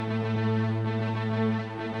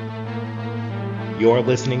You're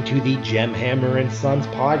listening to the Gem Hammer and Sons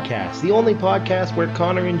podcast, the only podcast where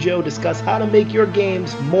Connor and Joe discuss how to make your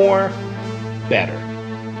games more better.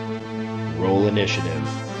 Roll initiative.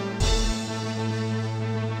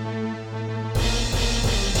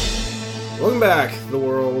 Welcome back, the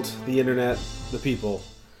world, the internet, the people.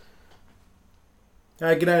 All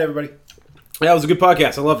right, good night, everybody. That was a good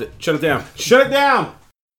podcast. I loved it. Shut it down. Shut it down!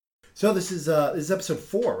 So this is episode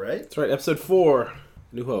 4, right? That's right, episode 4,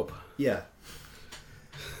 New Hope. Yeah.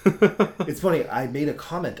 It's funny, I made a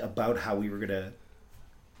comment about how we were going to...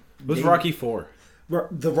 It was Rocky 4.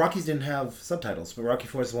 The Rockies didn't have subtitles, but Rocky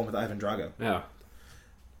 4 is the one with Ivan Drago. Yeah.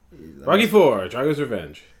 Rocky 4, Drago's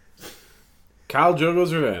Revenge. Khal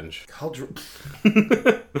Drogo's Revenge.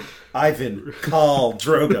 Ivan Khal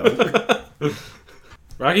Drogo.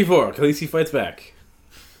 Rocky 4, Khaleesi fights back.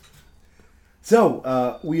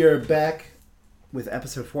 So, we are back with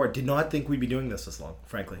episode 4. Did not think we'd be doing this long,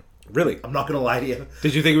 frankly. Really? I'm not going to lie to you.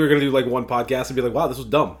 Did you think we were going to do like one podcast and be like, wow, this was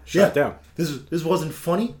dumb. Shut it down. This wasn't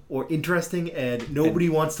funny or interesting, and nobody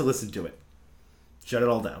wants to listen to it. Shut it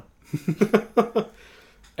all down.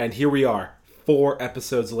 And here we are, 4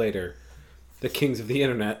 episodes later. The kings of the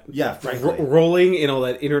internet. Yeah, frankly. Rolling in all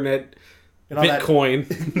that internet and all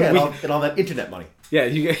Bitcoin. And all that internet money. Yeah,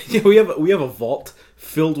 we have a vault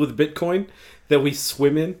filled with Bitcoin that we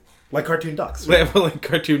swim in. Like cartoon ducks. Right? Like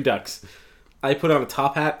cartoon ducks. I put on a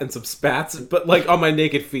top hat and some spats, but like on my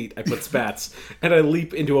naked feet, I put spats. And I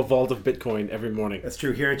leap into a vault of Bitcoin every morning. That's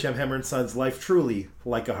true. Here at Gem Hammer and Sons, life truly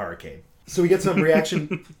like a hurricane. So we get some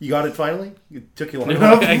reaction. You got it finally? It took you long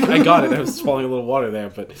enough. I got it. I was swallowing a little water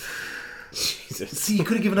there, but... Jesus. See, you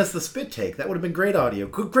could have given us the spit take. That would have been great audio.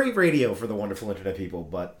 Great radio for the wonderful internet people,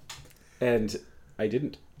 but... And I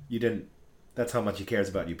didn't. You didn't. That's how much he cares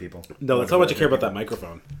about you people. No, that's how much I care about that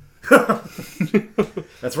microphone.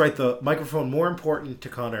 That's right. The microphone more important to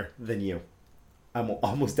Connor than you. I will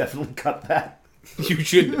almost definitely cut that. You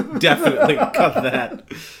should definitely cut that.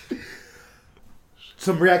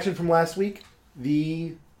 Some reaction from last week.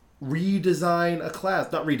 The redesign a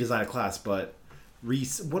class. Not redesign a class, but...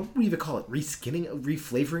 what do we even call it?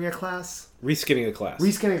 Reflavoring a class? Reskinning a class.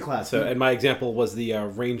 Reskinning a class. So, and my example was the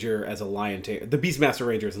Ranger as a lion tamer. The Beastmaster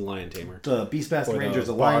Ranger as a lion tamer. The Beastmaster Ranger as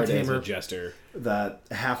a lion tamer. As a jester. The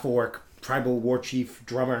half-orc, tribal war chief,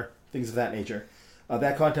 drummer, things of that nature.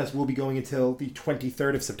 That contest will be going until the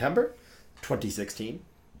 23rd of September, 2016.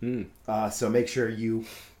 So make sure you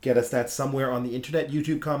get us that somewhere on the internet.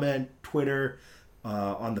 YouTube comment, Twitter,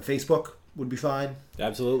 on the Facebook. Would be fine.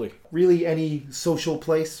 Absolutely. Really, any social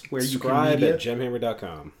place where Subscribe you can at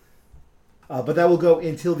gemhammer.com. But that will go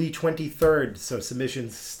until the 23rd, so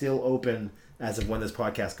submissions still open as of when this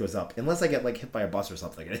podcast goes up. Unless I get hit by a bus or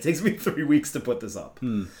something, and it takes me 3 weeks to put this up.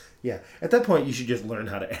 Yeah. At that point, you should just learn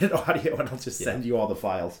how to edit audio, and I'll just send you all the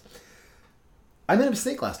files. I made a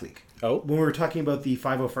mistake last week. Oh? When we were talking about the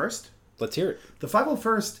 501st. Let's hear it. The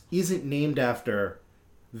 501st isn't named after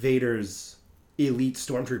Vader's elite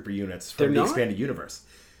stormtrooper units from the expanded universe.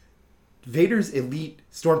 Vader's elite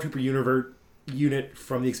stormtrooper unit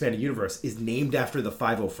from the expanded universe is named after the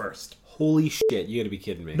 501st. Holy shit, you gotta be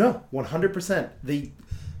kidding me. No, 100%.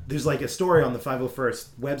 There's a story on the 501st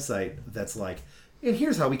website that's like, and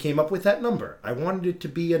here's how we came up with that number. I wanted it to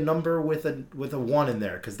be a number with a 1 in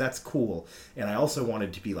there because that's cool. And I also wanted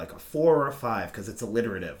it to be like a 4 or a 5 because it's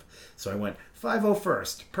alliterative. So I went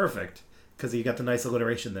 501st. Perfect. Because you got the nice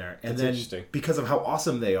alliteration there. And then, because of how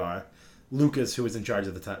awesome they are, Lucas, who was in charge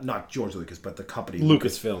at the time, not George Lucas, but the company.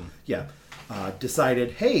 Lucasfilm. Yeah.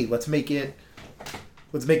 Decided, hey, let's make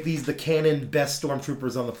these the canon best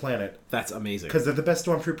stormtroopers on the planet. That's amazing. Because they're the best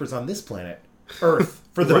stormtroopers on this planet. Earth.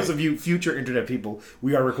 For those of you future internet people,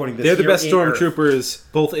 we are recording this. They're the best stormtroopers,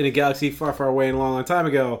 both in a galaxy far, far away and a long, long time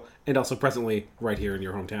ago, and also presently right here in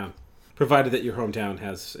your hometown. Provided that your hometown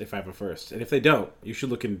has a 501st. And if they don't, you should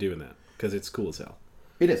look into doing that. Because it's cool as hell.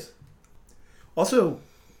 It is. Also,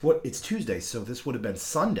 it's Tuesday, so this would have been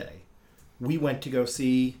Sunday. We went to go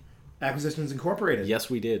see Acquisitions Incorporated.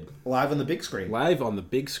 Yes, we did. Live on the big screen. Live on the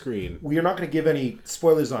big screen. We are not going to give any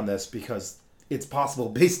spoilers on this because it's possible,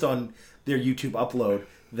 based on their YouTube upload,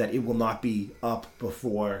 that it will not be up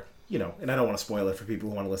before, and I don't want to spoil it for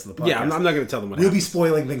people who want to listen to the podcast. Yeah, I'm not going to tell them what We'll happens. be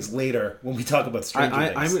spoiling things later when we talk about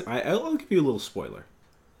Stranger Things. I'll give you a little spoiler.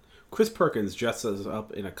 Chris Perkins dresses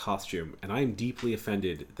up in a costume, and I'm deeply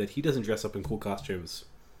offended that he doesn't dress up in cool costumes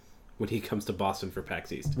when he comes to Boston for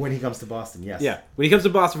PAX East. When he comes to Boston, yes. Yeah, when he comes to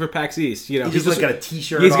Boston for PAX East, he's just got a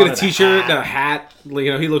t-shirt. He's got a t-shirt and a hat.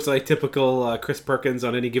 He looks like typical Chris Perkins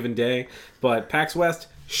on any given day. But PAX West,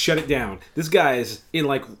 shut it down. This guy's in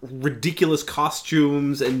like ridiculous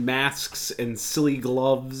costumes and masks and silly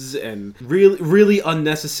gloves and really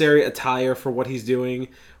unnecessary attire for what he's doing.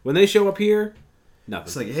 When they show up here, nothing.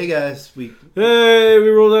 It's like, hey guys, we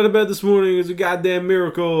rolled out of bed this morning. It's a goddamn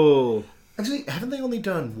miracle. Actually, haven't they only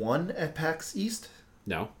done one at PAX East?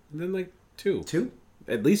 No, and then like two. Two?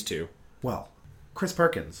 At least two. Well, Chris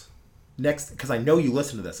Perkins. Next, because I know you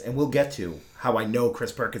listen to this, and we'll get to how I know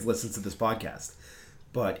Chris Perkins listens to this podcast.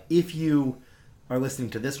 But if you are listening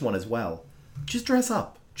to this one as well, just dress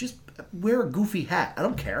up. Just wear a goofy hat. I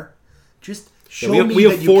don't care. Just show me we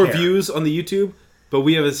that have you 4 care. views on the YouTube, but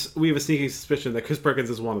we have a sneaking suspicion that Chris Perkins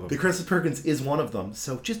is one of them. The Chris Perkins is one of them.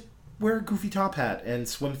 So just wear a goofy top hat and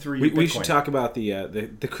swim through your Bitcoin. We should talk about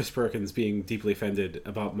the Chris Perkins being deeply offended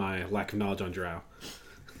about my lack of knowledge on Drow.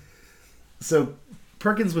 So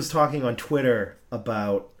Perkins was talking on Twitter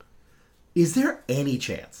about, is there any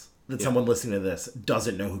chance that someone listening to this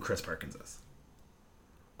doesn't know who Chris Perkins is?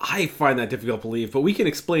 I find that difficult to believe, but we can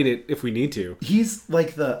explain it if we need to. He's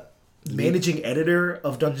like the managing editor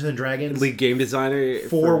of Dungeons and Dragons, lead game designer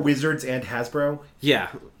for Wizards and Hasbro. Yeah,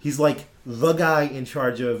 he's like the guy in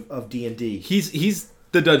charge of D&D. He's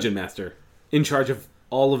the dungeon master in charge of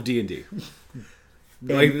all of D&D.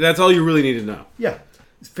 Like that's all you really need to know. Yeah,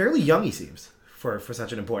 he's fairly young. He seems for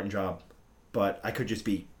such an important job, but he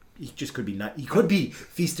could be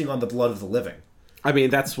feasting on the blood of the living. I mean,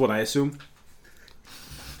 that's what I assume.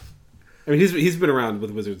 I mean, he's been around with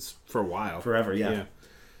Wizards for a while. Forever, yeah.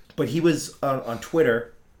 But he was on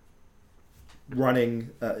Twitter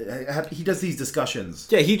running... he does these discussions.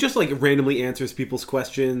 Yeah, he just, like, randomly answers people's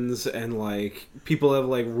questions, and, like, people have,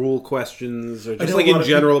 like, rule questions, or just, like, in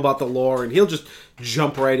general about the lore, and he'll just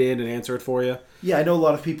jump right in and answer it for you. Yeah, I know a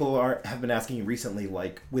lot of people have been asking recently,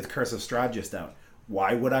 like, with Curse of Strahd just out,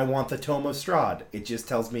 why would I want the Tome of Strahd? It just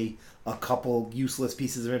tells me a couple useless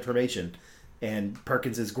pieces of information. And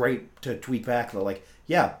Perkins is great to tweet back. They're like,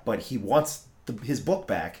 yeah, but he wants his book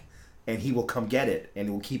back, and he will come get it, and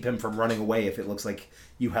it will keep him from running away if it looks like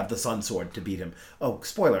you have the Sun Sword to beat him. Oh,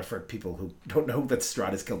 spoiler for people who don't know that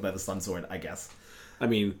Strahd is killed by the Sun Sword, I guess. I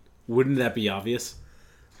mean, wouldn't that be obvious?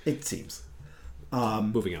 It seems.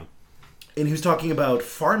 Moving on. And he was talking about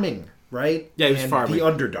farming, right? Yeah, he was farming. The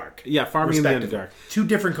Underdark. Yeah, farming in the Underdark. Two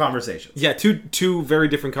different conversations. Yeah, two very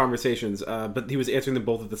different conversations, but he was answering them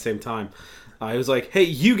both at the same time. He was like, hey,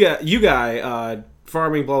 you guy,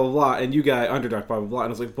 farming, blah, blah, blah, and you guy, Underdark, blah, blah, blah. And I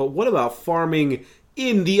was like, but what about farming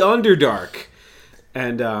in the Underdark?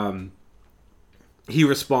 And he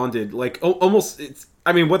responded, like, almost...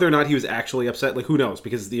 I mean, whether or not he was actually upset, like, who knows?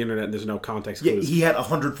 Because the internet, and there's no context clues. Yeah, he had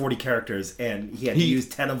 140 characters, and he had to use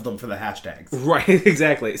 10 of them for the hashtags. Right,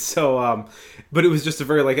 exactly. So, but it was just a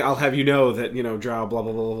very, like, I'll have you know that, Drow, blah,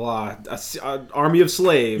 blah, blah, blah, blah, an army of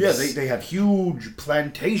slaves. Yeah, they have huge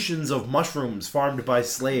plantations of mushrooms farmed by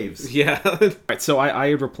slaves. Yeah. Right, so I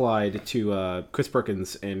had replied to Chris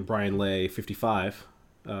Perkins and Brian Lay 55.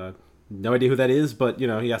 No idea who that is, but,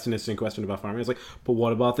 he asked an interesting question about farming. I was like, but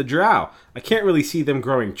what about the Drow? I can't really see them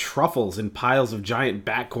growing truffles in piles of giant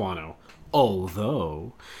bat guano.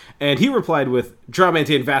 Although... And he replied with, Drow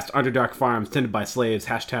maintain vast Underdark farms tended by slaves,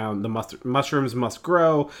 hashtag the mushrooms must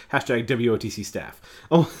grow, hashtag WOTC staff.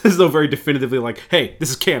 Oh, as though very definitively like, hey, this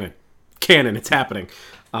is canon. Canon, it's happening.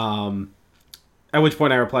 At which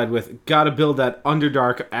point I replied with, gotta build that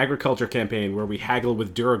Underdark agriculture campaign where we haggle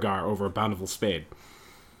with Duragar over a bountiful spade.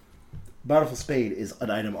 Bountiful Spade is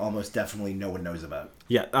an item almost definitely no one knows about.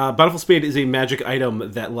 Yeah, Bountiful Spade is a magic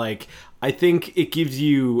item that, like, I think it gives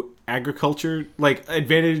you agriculture, like,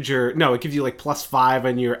 advantage, or, no, it gives you, like, +5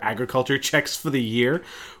 on your agriculture checks for the year,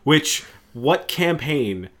 which, what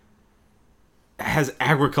campaign has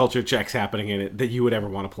agriculture checks happening in it that you would ever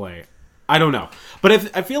want to play? I don't know.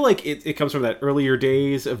 But I feel like it comes from that earlier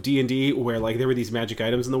days of D&D where, like, there were these magic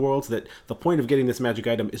items in the world that the point of getting this magic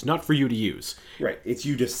item is not for you to use. Right, it's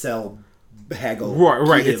you to sell... haggle.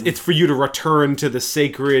 Right. It's for you to return to the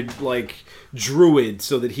sacred, like, druid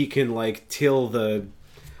so that he can, like, till the...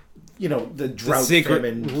 the drought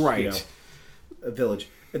famine, village.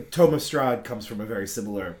 Tome of Strahd comes from a very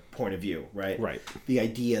similar point of view, right? Right. The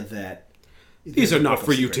idea that... These are not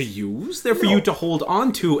for you to use. They're for you to hold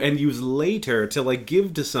on to and use later to, like,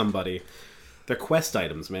 give to somebody. They're quest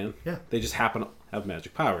items, man. Yeah. They just happen to have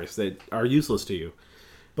magic powers that are useless to you.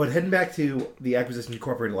 But heading back to the Acquisition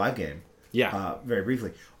Incorporated live game... Yeah. Very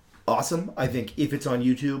briefly. Awesome. I think if it's on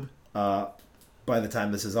YouTube, by the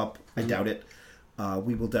time this is up, I doubt it,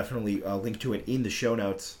 we will definitely link to it in the show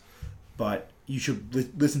notes. But you should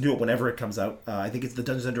listen to it whenever it comes out. I think it's the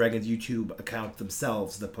Dungeons & Dragons YouTube account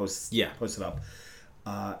themselves that posts it up.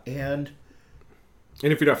 And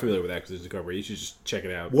And if you're not familiar with Acquisitions Incorporated, you should just check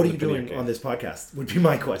it out. What are you doing on this podcast? Would be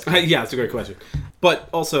my question. Yeah, it's a great question. But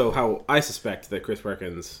also, how I suspect that Chris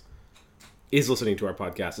Perkins is listening to our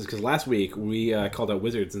podcast is because last week we called out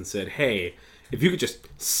Wizards and said, hey, if you could just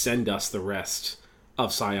send us the rest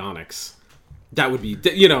of Psionics, that would be,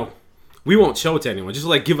 we won't show it to anyone. Just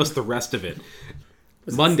give us the rest of it.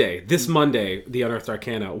 This Monday, the Unearthed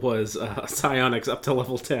Arcana was Psionics up to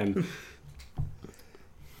level 10.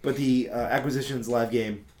 But the Acquisitions live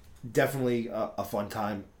game, definitely a fun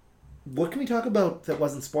time. What can we talk about that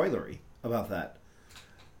wasn't spoilery about that?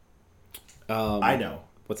 I know.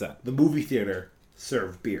 What's that? The movie theater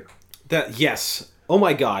served beer. Yes. Oh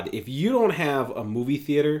my God. If you don't have a movie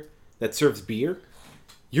theater that serves beer,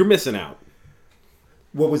 you're missing out.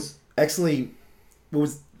 What was actually one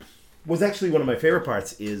of my favorite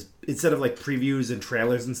parts is instead of previews and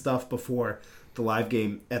trailers and stuff before the live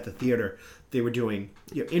game at the theater, they were doing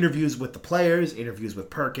interviews with the players, interviews with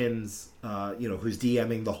Perkins, who's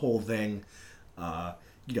DMing the whole thing,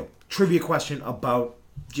 trivia question about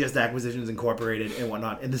just Acquisitions Incorporated and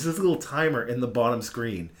whatnot. And there's this little timer in the bottom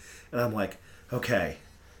screen, and I'm like, okay,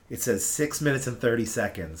 it says 6 minutes and 30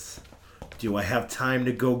 seconds. Do I have time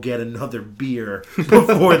to go get another beer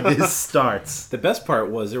before this starts? The best part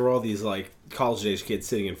was there were all these college-age kids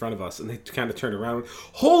sitting in front of us, and they kind of turned around and,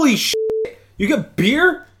 holy shit! You got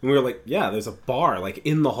beer? And we were like, yeah, there's a bar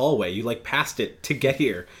in the hallway. You passed it to get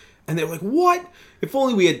here. And they were like, what? If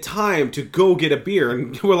only we had time to go get a beer.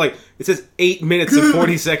 And we're like, it says 8 minutes and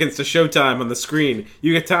 40 seconds to showtime on the screen.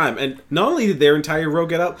 You get time. And not only did their entire row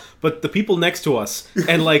get up, but the people next to us.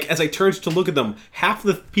 And as I turned to look at them, half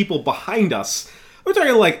the people behind us, we're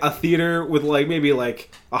talking a theater with maybe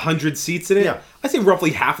 100 seats in it. Yeah. I'd say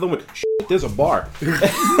roughly half of them went, shit, there's a bar.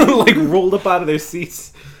 Rolled up out of their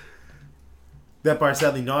seats. That bar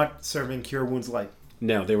sadly not serving Cure Wounds Light.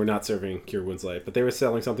 No, they were not serving Cure Wounds Light, but they were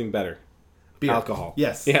selling something better. Beer. Alcohol.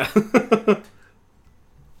 Yes. Yeah.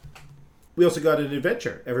 We also got an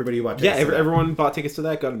adventure. Everybody bought tickets. Yeah, everyone bought tickets to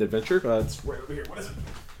that, got an adventure. It's right over here. What is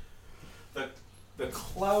it? The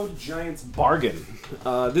Cloud Giants Bargain.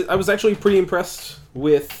 I was actually pretty impressed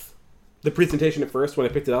with the presentation at first. When I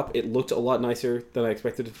picked it up, it looked a lot nicer than I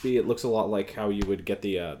expected it to be. It looks a lot like how you would get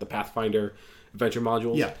the Pathfinder adventure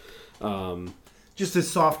modules. Yeah. Just a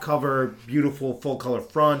soft cover, beautiful full color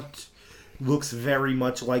front. Looks very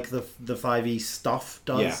much like the 5e stuff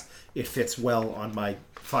does. Yeah. It fits well on my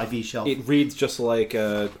 5e shelf. It reads just like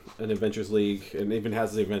an Adventures League, and even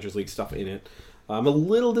has the Adventures League stuff in it. I'm a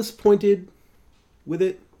little disappointed with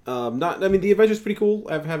it. The Adventure's pretty cool.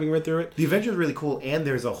 Having read through it, the Adventure's really cool, and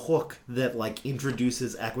there's a hook that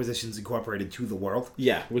introduces Acquisitions Incorporated to the world.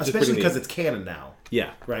 Yeah, which especially is because it's canon now.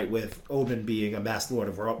 Yeah, right, with Oban being a Masked Lord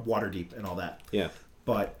of Waterdeep and all that. Yeah,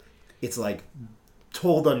 but it's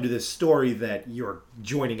told under this story that you're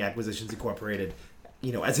joining Acquisitions Incorporated,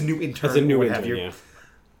 as a new intern.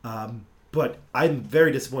 Yeah. But I'm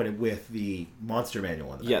very disappointed with the monster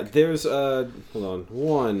manual on the back. Yeah, there's hold on,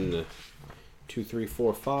 1, 2, 3,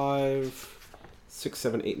 4, 5, 6,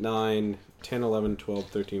 7, 8, 9, 10, 11, 12,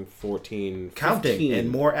 13, 14, 15. Counting and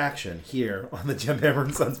more action here on the Gemhammer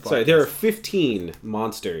and Sons podcast. Sorry, there are 15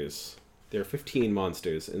 monsters. There are 15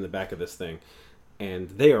 monsters in the back of this thing, and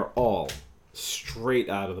they are all straight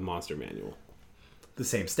out of the monster manual. The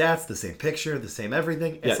same stats, the same picture, the same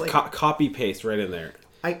everything. It's copy paste right in there.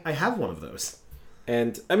 I have one of those.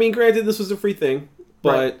 And granted, this was a free thing,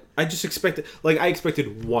 but right. I just expected I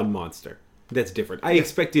expected one monster that's different. I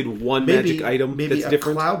expected one magic item that's different. Maybe a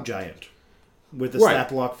Cloud Giant with a stat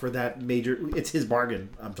block for that major. It's his bargain,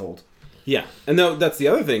 I'm told. Yeah, and that's the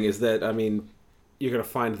other thing is that you're gonna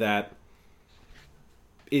find that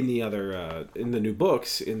in the other in the new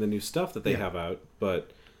books, in the new stuff that they have out,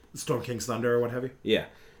 but Storm King's Thunder or what have you. Yeah,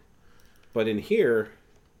 but in here,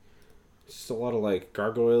 it's just a lot of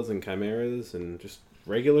gargoyles and chimeras and just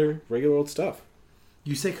regular old stuff.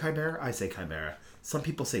 You say chimera, I say chimera. Some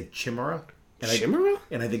people say chimera. Chimera?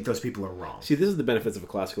 And I think those people are wrong. See, this is the benefits of a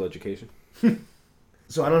classical education.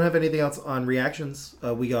 So I don't have anything else on reactions.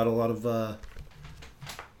 We got a lot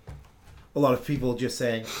of people just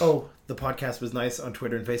saying, "Oh, the podcast was nice" on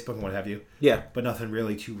Twitter and Facebook and what have you. Yeah, but nothing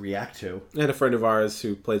really to react to. And a friend of ours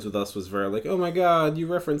who plays with us was very "Oh my God, you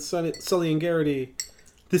referenced Sully and Garrity.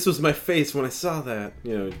 This was my face when I saw that."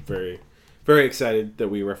 Very, very excited that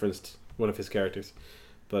we referenced one of his characters.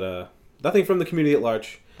 But nothing from the community at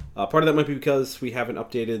large. Part of that might be because we haven't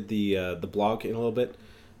updated the blog in a little bit,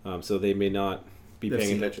 so they may not be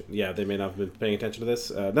paying attention. Yeah, they may not have been paying attention to this.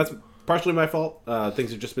 That's partially my fault.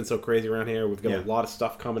 Things have just been so crazy around here. We've got a lot of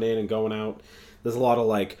stuff coming in and going out. There's a lot of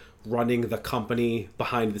like running the company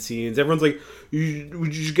behind the scenes. Everyone's like, you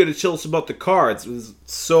just gotta tell us about the cards. There's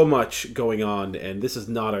so much going on, and this is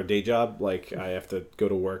not our day job. Like, I have to go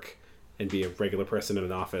to work and be a regular person in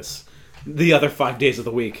an office the other 5 days of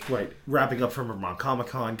the week. Right. Wrapping up from Vermont Comic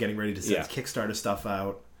Con, getting ready to send Kickstarter stuff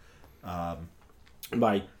out.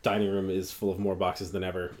 My dining room is full of more boxes than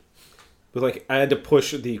ever. But like, I had to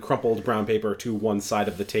push the crumpled brown paper to one side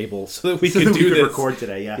of the table so that we could record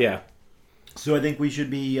today. Yeah. So I think we should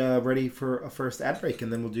be ready for a first ad break,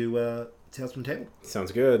 and then we'll do Tales from the Table.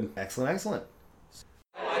 Sounds good. Excellent.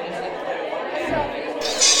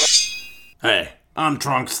 Hey, I'm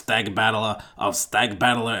Trunks, Stag Battler of Stag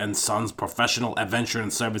Battler and Sons Professional Adventure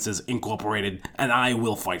and Services Incorporated, and I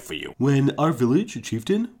will fight for you. When our village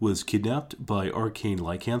chieftain was kidnapped by arcane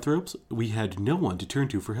lycanthropes, we had no one to turn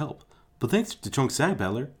to for help. But thanks to Trunks Stag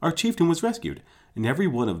Battler, our chieftain was rescued, and every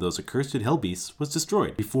one of those accursed hellbeasts was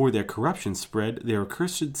destroyed before their corruption spread their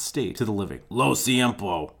accursed state to the living. Lo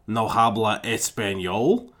siempre, no habla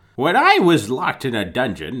español? When I was locked in a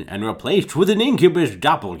dungeon and replaced with an incubus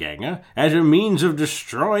doppelganger as a means of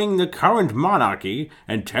destroying the current monarchy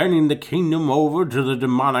and turning the kingdom over to the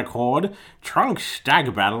demonic horde, Trunks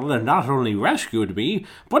Stag Battler not only rescued me,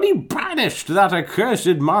 but he banished that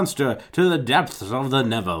accursed monster to the depths of the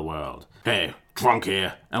netherworld. Hey, Trunk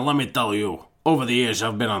here, and let me tell you, over the years,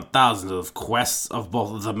 I've been on thousands of quests of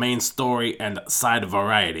both the main story and side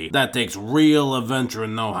variety. That takes real adventure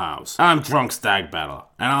and know-hows. I'm Trunks Stag Battler,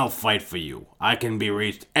 and I'll fight for you. I can be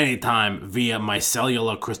reached anytime via my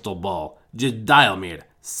cellular crystal ball. Just dial me at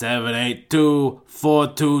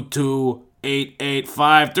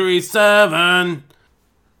 782-422-88537.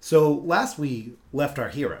 So last we left our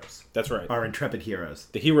heroes. That's right. Our intrepid heroes.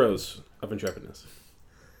 The heroes of intrepidness.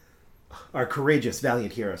 Our courageous,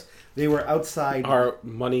 valiant heroes. They were outside... Our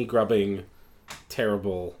money-grubbing,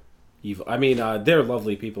 terrible, evil... I mean, they're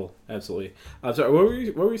lovely people. Absolutely. I'm sorry,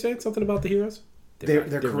 what were you saying? Something about the heroes?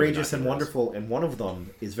 They're courageous and wonderful, and one of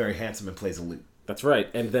them is very handsome and plays a lute. That's right.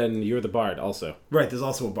 And then you're the bard also. Right, there's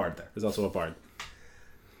also a bard there. There's also a bard.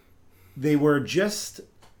 They were just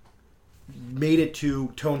made it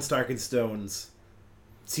to Tone Stark and Stone's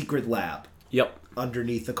secret lab. Yep.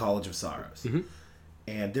 Underneath the College of Sorrows. Mm-hmm.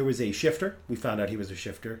 And there was a shifter. We found out he was a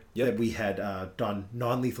shifter that we had done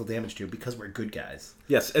non-lethal damage to because we're good guys.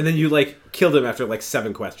 Yes, and then you, killed him after,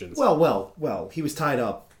 7 questions. Well, he was tied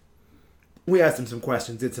up. We asked him some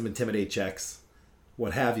questions, did some intimidate checks,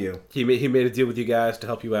 what have you. He made a deal with you guys to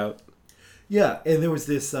help you out. Yeah, and there was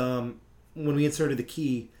this, when we inserted the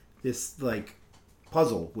key, this,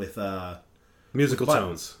 puzzle with... musical with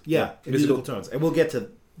tones. Yeah, musical tones. And we'll get to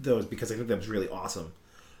those because I think that was really awesome.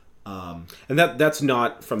 And that's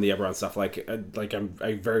not from the Eberron stuff. I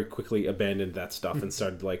very quickly abandoned that stuff and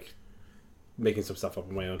started making some stuff up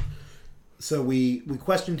on my own. So we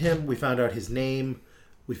questioned him. We found out his name.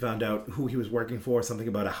 We found out who he was working for. Something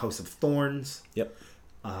about a House of Thorns. Yep.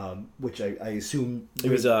 Which I assume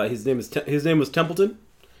it was his name was Templeton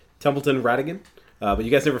Radigan. But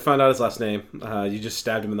you guys never found out his last name. You just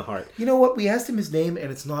stabbed him in the heart. You know what? We asked him his name,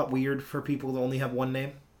 and it's not weird for people to only have one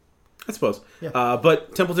name. I suppose. Yeah.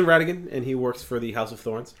 But Templeton Radigan, and he works for the House of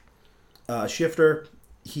Thorns. Shifter,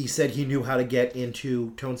 he said he knew how to get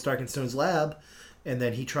into Tone Stark and Stone's lab, and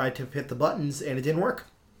then he tried to hit the buttons, and it didn't work.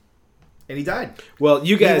 And he died. Well,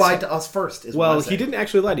 you guys... He lied to us first, he didn't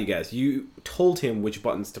actually lie to you guys. You told him which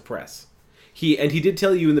buttons to press. He did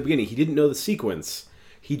tell you in the beginning, he didn't know the sequence.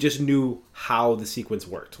 He just knew how the sequence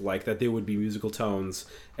worked. That there would be musical tones,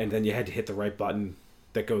 and then you had to hit the right button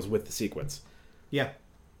that goes with the sequence. Yeah.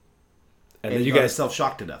 And then you guys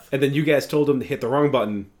self-shocked to death. And then you guys told him to hit the wrong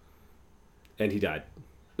button, and he died.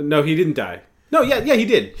 No, he didn't die. No, yeah, he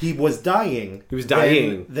did. He was dying. He was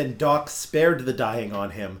dying. Then Doc spared the dying on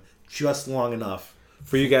him just long enough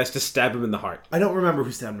for you guys to stab him in the heart. I don't remember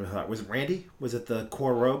who stabbed him in the heart. Was it Randy? Was it the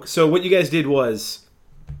core rogue? So what you guys did was,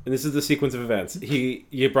 and this is the sequence of events,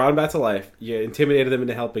 you brought him back to life, you intimidated him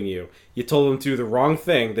into helping you, you told him to do the wrong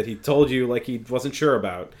thing that he told you he wasn't sure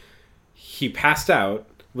about, he passed out,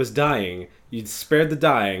 was dying, you spared the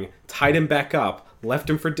dying, tied him back up, left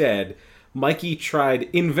him for dead. Mikey tried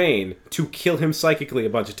in vain to kill him psychically a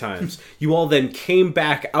bunch of times. You all then came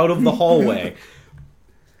back out of the hallway,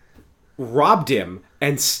 robbed him,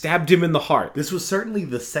 and stabbed him in the heart. This was certainly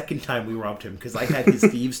the second time we robbed him, because I had his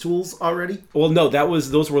thieves' tools already. Well, no,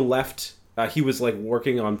 those were left... he was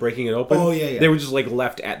working on breaking it open. Oh, yeah. They were just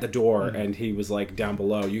left at the door, and he was down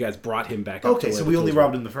below. You guys brought him back up. Okay, so we only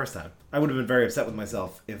robbed him the first time. I would have been very upset with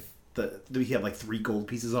myself if he had 3 gold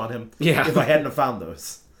pieces on him. Yeah. If I hadn't have found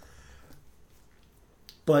those.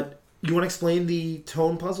 But You want to explain the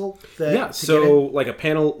tone puzzle? Yeah, so like a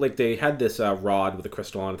panel, like they had this rod with a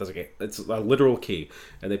crystal on it. It's a literal key,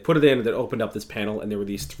 and they put it in, and it opened up this panel, and there were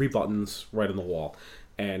these 3 buttons right on the wall.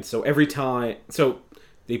 And so every time, so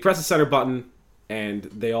they pressed the center button, and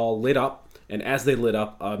they all lit up. And as they lit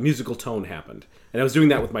up, a musical tone happened, and I was doing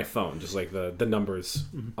that with my phone, just like the numbers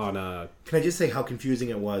on a. Can I just say how confusing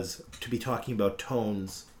it was to be talking about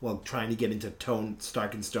tones while trying to get into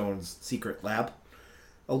Stark and Stone's secret lab?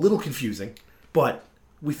 A little confusing, but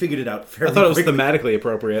we figured it out fairly I thought it was quickly. thematically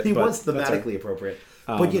appropriate. He but was thematically appropriate.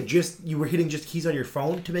 But yeah, you were hitting just keys on your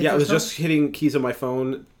phone to make. Yeah, I those was tones? just hitting keys on my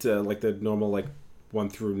phone to like the normal 1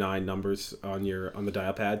 through 9 numbers on the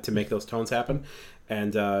dial pad to make those tones happen,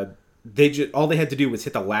 and all they had to do was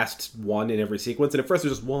hit the last one in every sequence. And at first it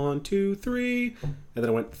was just 1, 2, 3, and then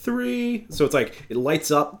it went 3. So it's like it lights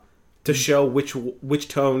up to show which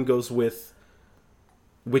tone goes with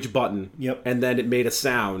which button. Yep. And then it made a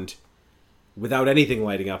sound without anything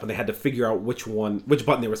lighting up, and they had to figure out which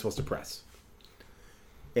button they were supposed to press.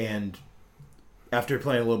 And after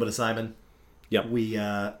playing a little bit of Simon, Yep.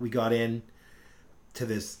 we got in to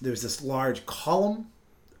this. There was this large column.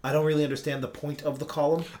 I don't really understand the point of the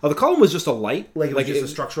column. Oh, the column was just a light. Like it was just a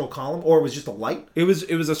structural column, or it was just a light. It was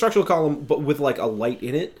a structural column, but with a light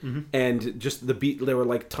in it, and just there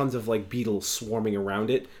were tons of beetles swarming around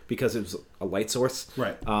it because it was a light source.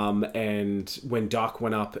 Right. And when Doc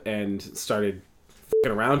went up and started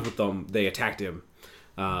f***ing around with them, they attacked him.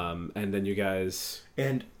 And then you guys.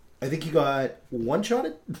 And I think he got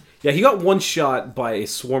one-shotted. Yeah, he got one shot by a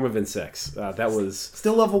swarm of insects. That was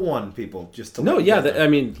Still level 1, people. Just to no, let you yeah. know that. I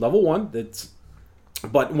mean, level 1. That's.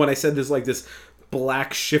 But when I said there's this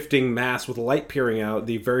black shifting mass with light peering out,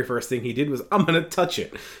 the very first thing he did was, I'm gonna touch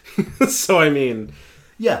it. So I mean,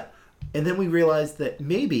 Yeah. And then we realized that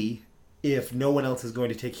maybe if no one else is going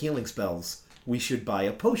to take healing spells, we should buy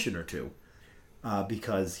a potion or two.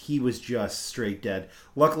 Because he was just straight dead.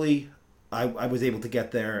 Luckily, I was able to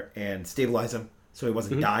get there and stabilize him so he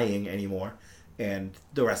wasn't dying anymore. And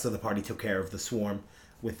the rest of the party took care of the swarm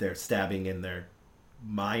with their stabbing and their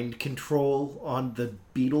mind control on the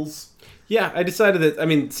beetles. yeah, I decided that. I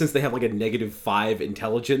mean, since they have a -5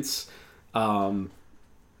 intelligence, I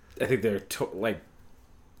think they're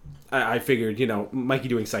I figured, Mikey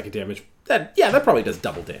doing psychic damage. That probably does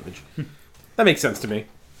double damage. That makes sense to me.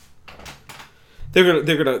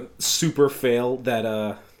 They're gonna super fail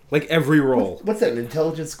that every roll. What's that, an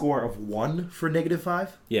intelligence score of 1 for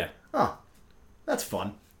 -5? Yeah. Oh, that's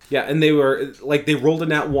fun. Yeah, and they were they rolled a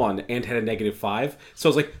nat 1 and had a -5. So I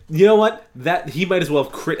was like, you know what? That he might as well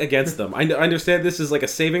have crit against them. I understand this is a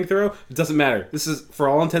saving throw. It doesn't matter. This is, for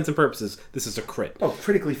all intents and purposes, this is a crit. Oh,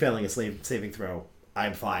 critically failing a saving throw,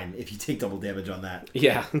 I'm fine if you take double damage on that.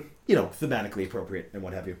 Yeah. Thematically appropriate and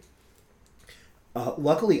what have you.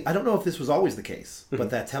 Luckily, I don't know if this was always the case, but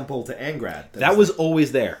that temple to Angrad. That was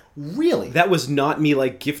always there. really... That was not me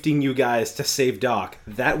gifting you guys to save Doc.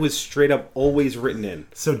 That was straight up always written in.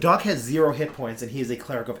 So Doc has 0 hit points, and he is a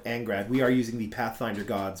cleric of Angrad. We are using the Pathfinder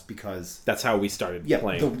gods because... That's how we started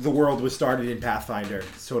playing. The world was started in Pathfinder,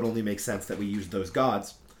 so it only makes sense that we use those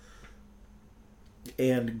gods.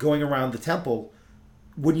 And going around the temple,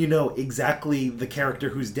 wouldn't you know, exactly the character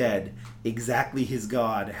who's dead, exactly his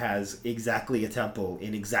god, has exactly a temple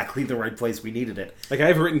in exactly the right place we needed it. I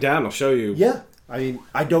have it written down. I'll show you. Yeah. I mean,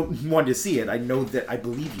 I don't want to see it. I know that I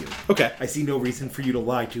believe you. Okay. I see no reason for you to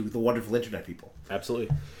lie to the wonderful internet people.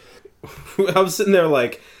 Absolutely. I was sitting there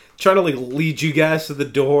trying to lead you guys to the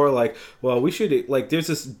door. Well, we should there's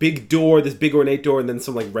this big door, this big ornate door, and then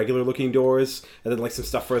some regular looking doors, and then some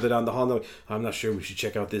stuff further down the hall. And I'm not sure we should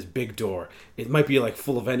check out this big door. It might be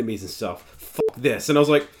full of enemies and stuff. Fuck this. And I was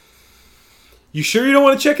like, you sure you don't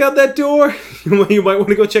want to check out that door? You might want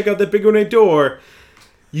to go check out that big ornate door.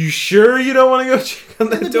 You sure you don't want to go check out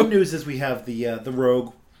that And the door? good news is we have the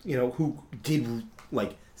rogue, who did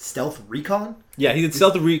stealth recon. Yeah, he did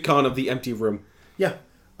stealth recon of the empty room. Yeah.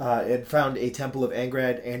 And found a temple of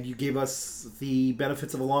Angrad, and you gave us the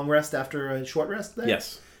benefits of a long rest after a short rest there?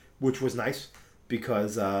 Yes. Which was nice,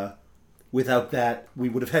 because without that, we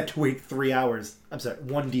would have had to wait 3 hours. I'm sorry,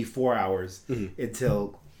 1d4 hours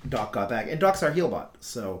until Doc got back. And Doc's our heal bot,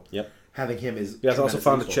 so Yep. having him is You guys also tremendously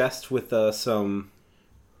found a useful. chest with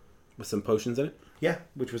some potions in it. Yeah,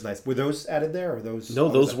 which was nice. Were those added there, or those? No,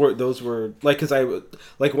 those were because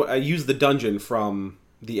I used the dungeon from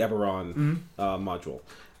the Eberron module,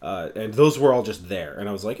 and those were all just there. And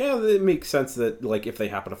I was like, yeah, it makes sense that if they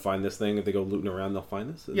happen to find this thing, if they go looting around, they'll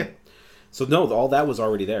find this. And Yeah. So no, all that was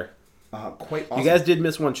already there. Quite awesome. You guys did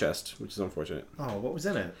miss one chest, which is unfortunate. Oh, what was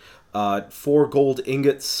in it? 4 gold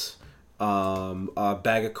ingots, a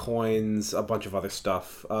bag of coins, a bunch of other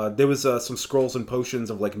stuff. There was some scrolls and potions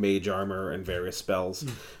of like mage armor and various spells,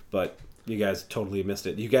 but you guys totally missed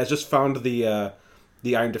it. You guys just found the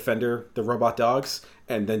Iron Defender, the robot dogs,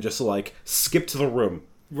 and then just like skipped the room.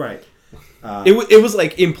 Right. It was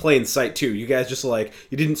like in plain sight too. You guys just like,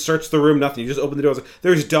 you didn't search the room, nothing. You just opened the doors. Like,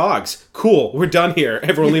 there's dogs. Cool. We're done here.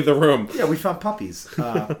 Everyone leave the room. Yeah, we found puppies.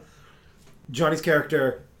 Johnny's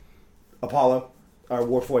character, Apollo, our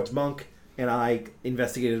Warforged monk, and I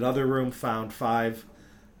investigated another room, found 5.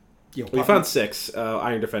 We found 6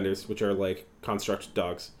 Iron Defenders, which are like construct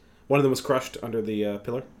dogs. One of them was crushed under the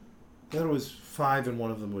pillar. The other was 5, and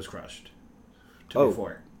one of them was crushed. Oh.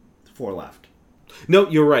 4 left. No,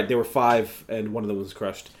 you're right. There were 5, and one of them was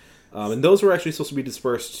crushed. And those were actually supposed to be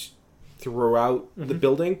dispersed throughout the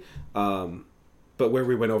building. But where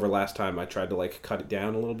we went over last time, I tried to like cut it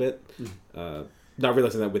down a little bit, not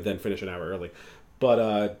realizing that we'd then finish an hour early.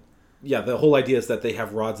 But yeah, the whole idea is that they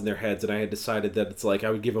have rods in their heads, and I had decided that it's like I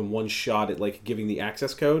would give them one shot at like giving the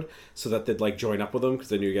access code so that they'd like join up with them,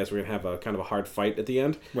 because I knew you guys were gonna have a kind of a hard fight at the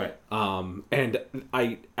end. Right. And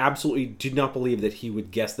I absolutely did not believe that he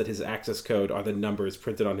would guess that his access code are the numbers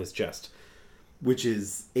printed on his chest, which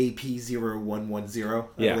is AP0110,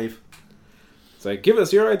 I believe. It's like, give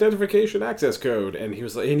us your identification access code, and he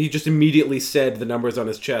was like, and he just immediately said the numbers on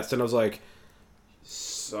his chest, and I was like,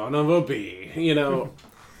 son of a bee, you know.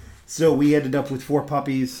 So we ended up with 4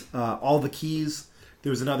 puppies, all the keys. There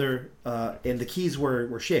was another, and the keys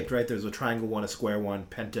were shaped, right? There's a triangle one, a square one,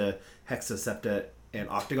 penta, hexa, septa, and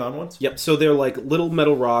octagon ones. Yep. So they're like little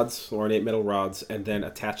metal rods, ornate metal rods, and then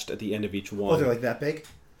attached at the end of each one. Oh, they're like that big?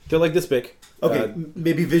 They're like this big. Okay,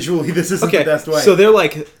 maybe visually this isn't the best way. So they're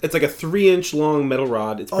like, it's like a 3-inch long metal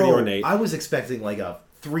rod. It's pretty ornate. I was expecting like a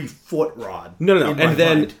 3-foot rod. No. And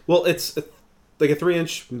then, well, it's like a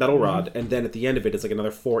 3-inch metal rod, and then at the end of it, it's like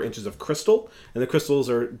another 4 inches of crystal, and the crystals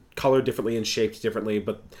are colored differently and shaped differently.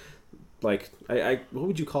 But like, I what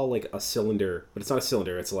would you call like a cylinder? But it's not a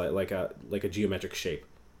cylinder. It's like a geometric shape.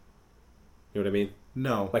 You know what I mean?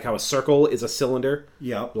 No. Like how a circle is a cylinder.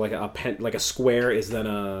 Yeah. Like a square is then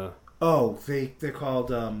a. Oh, they're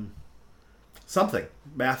called something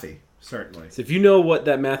mathy, certainly. So if you know what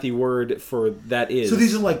that mathy word for that is. So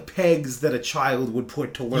these are like pegs that a child would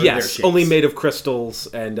put to learn their shapes. Yes, only made of crystals,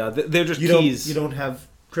 and they're just keys. You don't have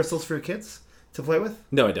crystals for your kids to play with?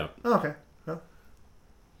 No, I don't. Oh, okay. Well.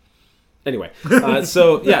 Anyway,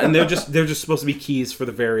 so yeah, and they're just supposed to be keys for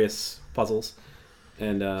the various puzzles,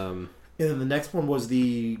 and. And then the next one was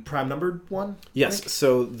the prime numbered one? Yes,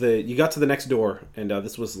 so you got to the next door, and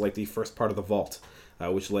this was like the first part of the vault,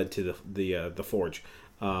 which led to the forge.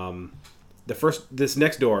 This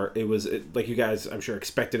next door, like you guys, I'm sure,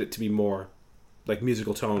 expected it to be more like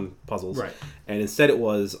musical tone puzzles, right? And instead it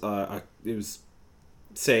was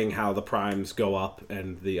saying how the primes go up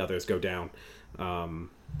and the others go down,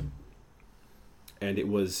 and it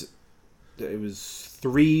was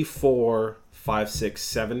 3, 4, 5, 6,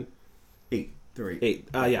 7. 8. 8.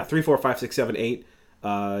 3, 4, 5, 6, 7, 8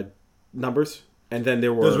 numbers, and then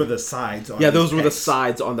there were those were the sides. Those were the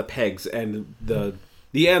sides on the pegs, and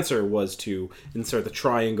the answer was to insert the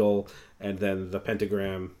triangle and then the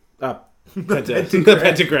pentagram. The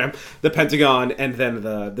pentagon, and then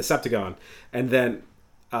the septagon, and then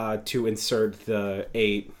to insert the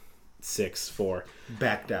 8, 6, 4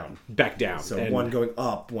 back down. So and, one going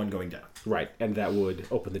up, one going down. Right, and that would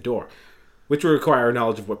open the door, which would require a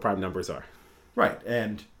knowledge of what prime numbers are. Right,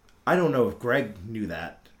 and I don't know if Greg knew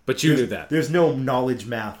that. But you knew that. There's no knowledge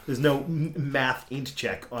math. There's no math int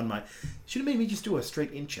check on my... Should have made me just do a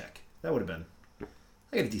straight int check. That would have been...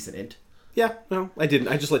 I got a decent int. Yeah, no, I didn't.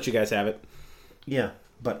 I just let you guys have it. Yeah,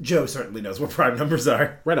 but Joe certainly knows what prime numbers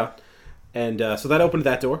are. Right on. And so that opened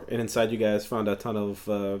that door, and inside you guys found a ton of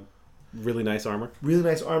really nice armor. Really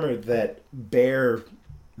nice armor that bared...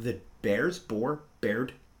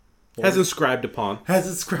 Has inscribed upon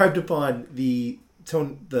the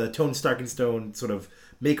Tone Starkenstone sort of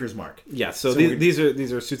maker's mark. Yeah, so these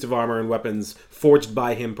are suits of armor and weapons forged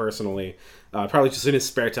by him personally. Probably just in his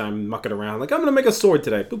spare time mucking around. Like, I'm going to make a sword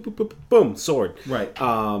today. Boop, boop, boop, boom, sword. Right.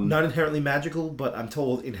 Not inherently magical, but I'm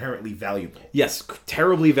told inherently valuable. Yes,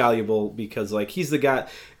 terribly valuable, because like he's the guy...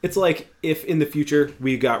 It's like if in the future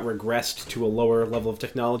we got regressed to a lower level of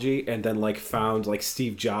technology and then like found like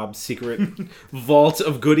Steve Jobs' secret vault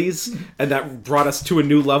of goodies, and that brought us to a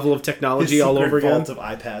new level of technology all over again. Vault of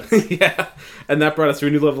iPads. Yeah, and that brought us to a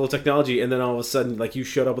new level of technology, and then all of a sudden like you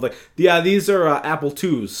showed up with like, yeah, these are Apple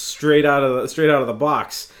IIs straight out of the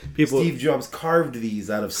box. Steve Jobs carved these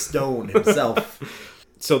out of stone himself.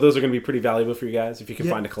 So those are going to be pretty valuable for you guys if you can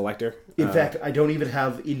find a collector. In fact, I don't even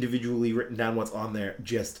have individually written down what's on there.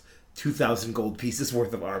 Just 2,000 gold pieces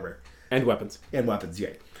worth of armor. And weapons. And weapons, yeah.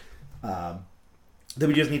 Then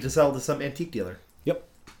we just need to sell to some antique dealer. Yep.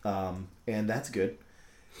 And that's good.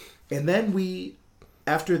 And then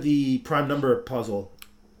after the prime number puzzle...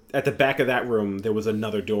 At the back of that room, there was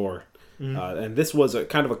another door. And this was a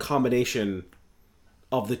kind of a combination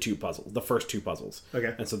of the first two puzzles.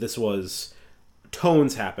 Okay. And so this was...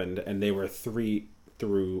 Tones happened, and they were 3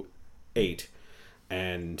 through 8.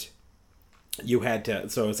 And you had to...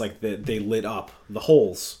 So it's like they lit up. The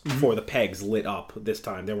holes for the pegs lit up this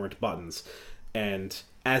time. There weren't buttons. And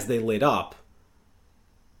as they lit up,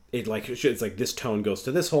 it's like this tone goes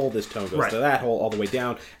to this hole, this tone goes to that hole, all the way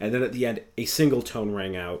down. And then at the end, a single tone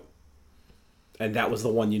rang out. And that was the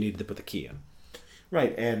one you needed to put the key in.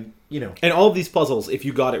 Right, and, And all of these puzzles, if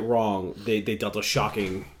you got it wrong, they dealt a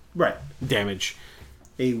shocking damage.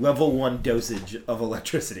 A level 1 dosage of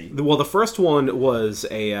electricity. Well, the first one was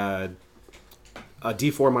a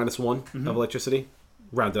D4 minus 1 of electricity,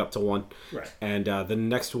 rounded up to 1. Right. And the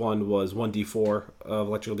next one was 1d4 of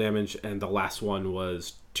electrical damage, and the last one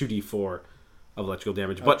was 2d4 of electrical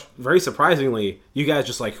damage. But very surprisingly, you guys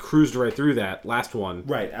just cruised right through that last one.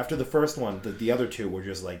 Right. After the first one, the other two were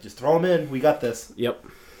just throw them in. We got this. Yep.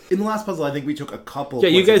 In the last puzzle, I think we took a couple.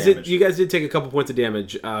 Yeah, points of damage. You guys did take a couple points of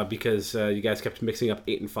damage because you guys kept mixing up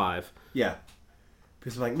 8 and 5. Yeah.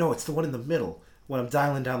 Because I'm no, it's the one in the middle when I'm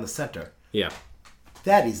dialing down the center. Yeah.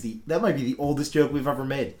 That might be the oldest joke we've ever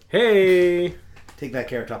made. Hey. Take that,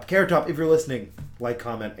 Carrot Top. Carrot Top, if you're listening, like,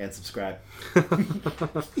 comment, and subscribe.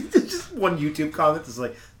 Just one YouTube comment that's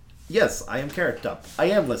yes, I am Carrot Top. I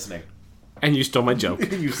am listening. And you stole my joke.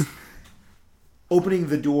 Opening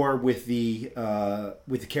the door with the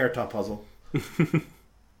Carrot Top puzzle,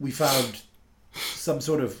 we found some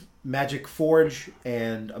sort of magic forge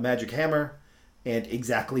and a magic hammer and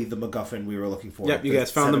exactly the MacGuffin we were looking for. Yep, you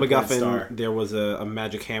guys found the 7-point MacGuffin. star. There was a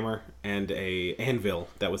magic hammer and a anvil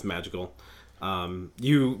that was magical.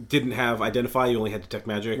 You didn't have Identify, you only had Detect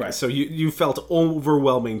Magic. Right. So you felt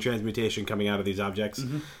overwhelming transmutation coming out of these objects,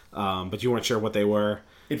 but you weren't sure what they were.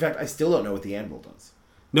 In fact, I still don't know what the anvil does.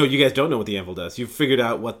 No, you guys don't know what the anvil does. You've figured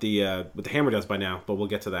out what the hammer does by now, but we'll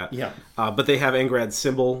get to that. Yeah. But they have Angrad's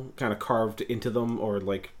symbol kind of carved into them, or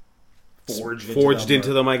Forged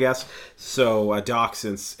into them, I guess. So Doc,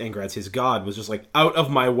 since Angrad's his god, was just out of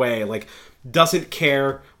my way, doesn't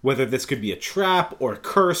care whether this could be a trap or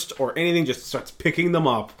cursed or anything, just starts picking them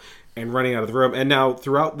up and running out of the room. And now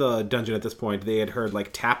throughout the dungeon at this point, they had heard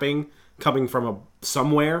tapping coming from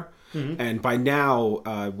somewhere, and by now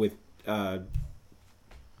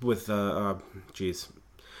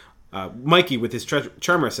Mikey with his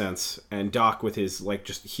charmer sense and Doc with his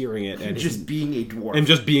just hearing it and just being a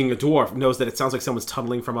dwarf knows that it sounds like someone's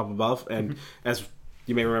tunneling from up above. And as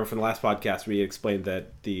you may remember from the last podcast, we explained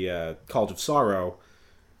that the College of Sorrow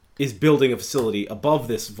is building a facility above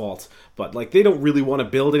this vault, but they don't really want to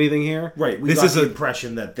build anything here. Right. We got the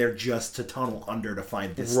impression that they're just to tunnel under to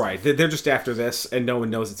find this. Right. Stuff. They're just after this, and no one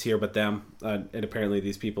knows it's here but them, and apparently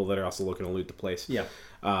these people that are also looking to loot the place. Yeah.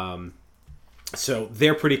 So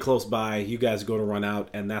they're pretty close by. You guys go to run out,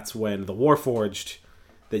 and that's when the Warforged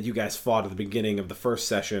that you guys fought at the beginning of the first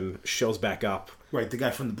session shows back up. Right, the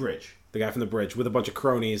guy from the bridge. The guy from the bridge with a bunch of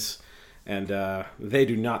cronies, and they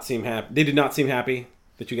do not seem happy. They did not seem happy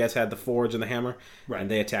that you guys had the forge and the hammer, and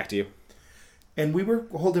they attacked you. And we were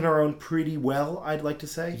holding our own pretty well, I'd like to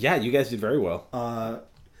say. Yeah, you guys did very well.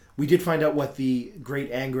 We did find out what the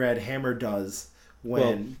Great Angrad hammer does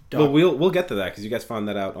when... we'll get to that, because you guys found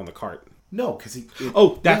that out on the cart. No, because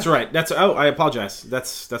that's right. I apologize.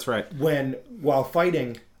 That's right. While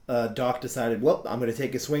fighting, Doc decided, well, I'm going to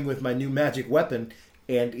take a swing with my new magic weapon,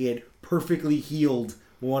 and it perfectly healed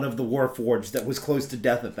one of the Warforged that was close to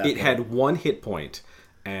death at that point. It had 1 hit point,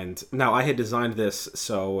 and now I had designed this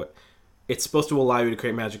so it's supposed to allow you to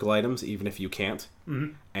create magical items even if you can't,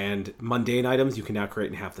 and mundane items you can now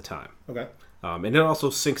create in half the time. Okay. And it also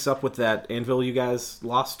syncs up with that anvil you guys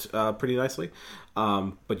lost pretty nicely.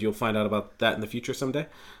 But you'll find out about that in the future someday.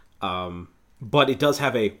 But it does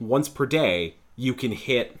have a once per day you can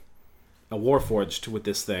hit a Warforged with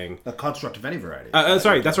this thing. A construct of any variety. That's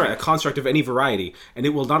right. A construct of any variety. And it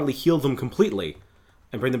will not only heal them completely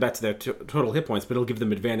and bring them back to their total hit points, but it'll give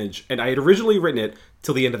them advantage. And I had originally written it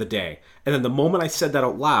till the end of the day. And then the moment I said that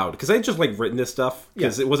out loud, because I had just written this stuff,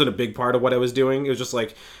 because it wasn't a big part of what I was doing. It was just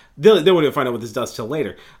they wouldn't find out what this does till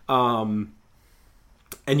later.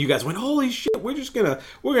 And you guys went, holy shit, we're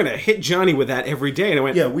gonna hit Johnny with that every day. And I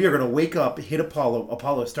went, yeah, we are gonna wake up, hit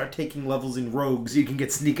Apollo, start taking levels in Rogue so you can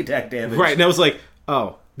get sneak attack damage. Right, and I was like,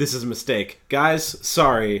 oh, this is a mistake. Guys,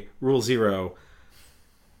 sorry, rule 0.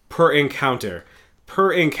 Per encounter,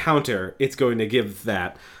 it's going to give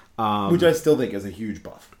that. Which I still think is a huge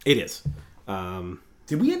buff. It is.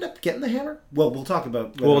 Did we end up getting the hammer? Well, we'll talk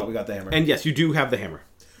about whether or not we got the hammer. And yes, you do have the hammer.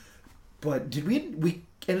 But did we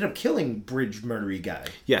ended up killing Bridge Murdery guy?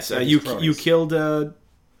 Yes, Like you his cronies. you killed the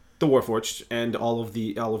Warforged and all of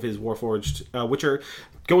his Warforged, which are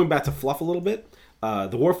going back to fluff a little bit. The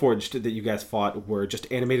Warforged that you guys fought were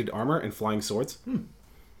just animated armor and flying swords.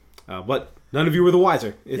 But none of you were the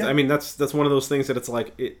wiser. Yeah. I mean, that's one of those things that it's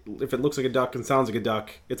like, if it looks like a duck and sounds like a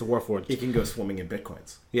duck, it's a Warforged. He can go swimming in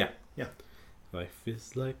bitcoins. Yeah. Yeah. Life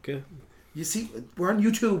is like a... You see, we're on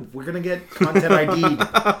YouTube. We're going to get content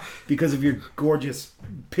ID'd because of your gorgeous,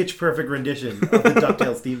 pitch-perfect rendition of the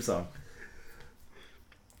DuckTales theme song.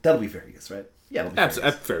 That'll be fair use, right? Yeah, it'll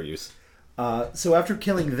be fair use. Fair use. So after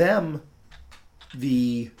killing them,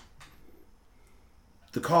 the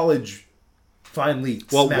college finally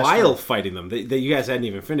smashed while them. fighting them, you guys hadn't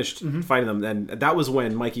even finished fighting them, and that was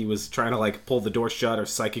when Mikey was trying to like pull the door shut or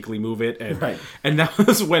psychically move it, and Right. and that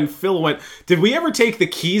was when Phil went, "Did we ever take the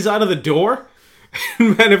keys out of the door?"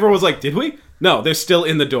 And everyone was like, "Did we? No, they're still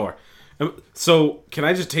in the door." So can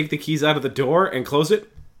I just take the keys out of the door and close it?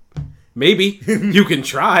 Maybe you can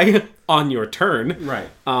try on your turn, Right.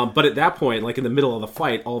 But at that point, like in the middle of the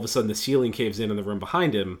fight, all of a sudden the ceiling caves in the room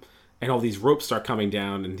behind him. And all these ropes start coming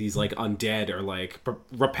down, and these like undead are like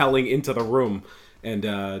rappelling into the room. And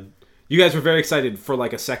you guys were very excited for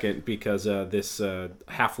like a second because this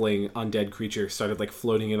halfling undead creature started like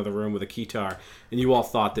floating into the room with a guitar, and you all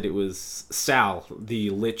thought that it was Sal, the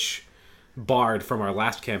lich bard from our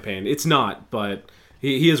last campaign. It's not, but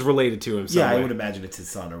he is related to him. Some Yeah, way. I would imagine it's his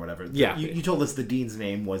son or whatever. Yeah. You told us the dean's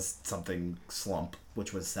name was something Slump,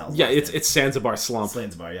 which was Sal's Yeah, last name. it's Zanzibar Slump.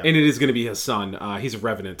 Zanzibar, yeah. And it is going to be his son. He's a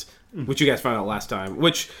revenant, which you guys found out last time.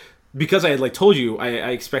 Which, because I had like told you, I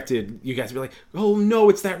expected you guys to be like, "Oh no,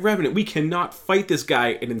 it's that revenant. We cannot fight this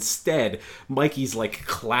guy." And instead, Mikey's like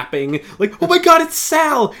clapping, like, "Oh my god, it's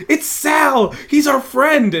Sal! It's Sal! He's our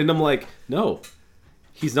friend!" And I'm like, "No,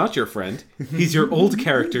 he's not your friend. He's your old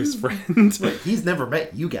character's friend. He's never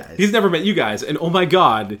met you guys. He's never met you guys. And oh my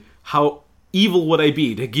god, how evil would I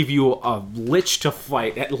be to give you a lich to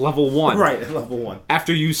fight at level 1? right, at level 1.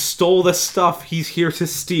 After you stole the stuff he's here to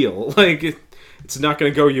steal. Like, it's not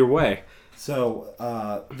going to go your way. So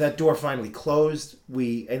that door finally closed.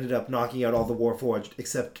 We ended up knocking out all the Warforged,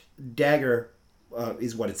 except Dagger,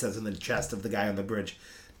 is what it says in the chest of the guy on the bridge,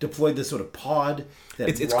 deployed this sort of pod. That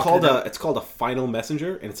It's rocketed called a final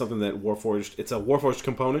messenger, and it's something that Warforged. It's a Warforged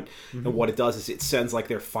component, and what it does is it sends like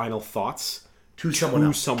their final thoughts to someone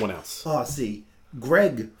else. else. See,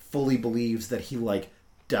 Greg fully believes that he like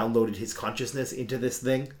downloaded his consciousness into this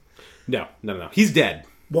thing. No. He's dead.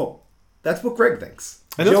 Well, that's what Greg thinks.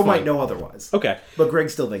 And that's Joe fine. might know otherwise. Okay. But Greg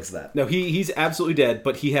still thinks that. No, he's absolutely dead,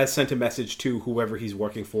 but he has sent a message to whoever he's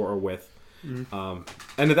working for or with. And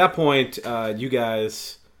at that point, you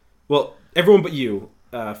guys, well, everyone but you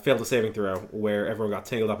failed a saving throw where everyone got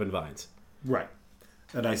tangled up in vines. Right.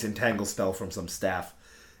 A nice entangle spell from some staff.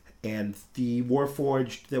 And the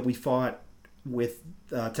Warforged that we fought with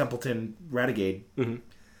Templeton Radegade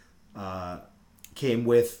came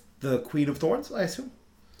with the Queen of Thorns, I assume?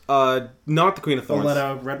 Not the Queen of Thorns.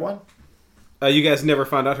 Olenna Redwine? You guys never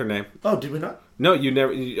found out her name. Oh, did we not? No, you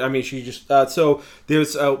never. I mean, she just. So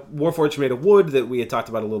there's a Warforged made of wood that we had talked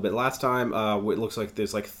about a little bit last time. It looks like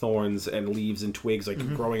there's like thorns and leaves and twigs like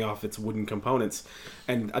growing off its wooden components.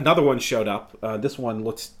 And another one showed up. This one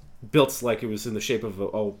looks built like it was in the shape of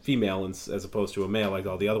a female as opposed to a male, like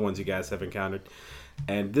all the other ones you guys have encountered.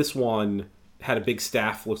 And this one had a big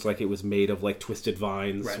staff, looks like it was made of like twisted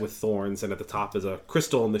vines with thorns, and at the top is a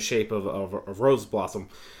crystal in the shape of a rose blossom.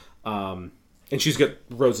 And she's got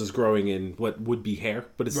roses growing in what would be hair,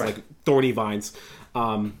 but it's like thorny vines.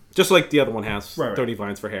 Just like the other one has thorny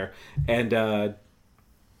vines for hair. And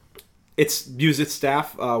it's used its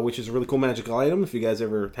staff, which is a really cool magical item. If you guys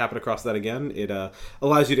ever happen across that again, it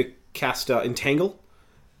allows you to cast Entangle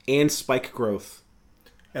and Spike Growth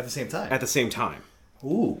At the same time. at the same time.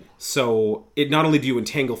 Ooh. So it not only do you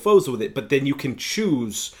entangle foes with it, but then you can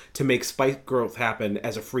choose to make Spike Growth happen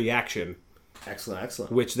as a free action. Excellent,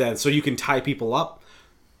 excellent. Which then, so you can tie people up,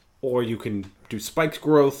 or you can do Spiked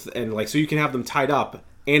Growth, and like, so you can have them tied up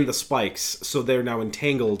and the spikes, so they're now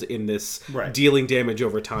entangled in this dealing damage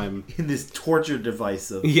over time. In this torture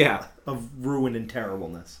device of ruin and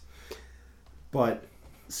terribleness. But,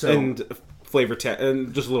 so... And flavor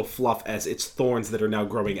and just a little fluff as it's thorns that are now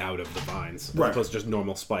growing out of the vines, as opposed to just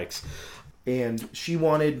normal spikes. And she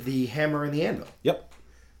wanted the hammer and the anvil. Yep.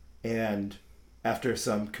 And after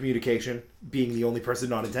some communication, being the only person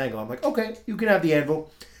not entangled, I'm like, okay, you can have the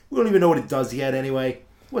anvil. We don't even know what it does yet anyway.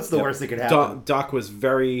 What's the worst that could happen? Doc was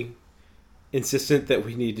very insistent that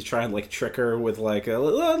we need to try and like trick her with like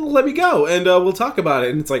let me go and we'll talk about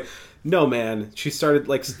it, and it's like, no man, she started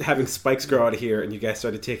like having spikes grow out of here and you guys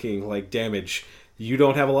started taking like damage. You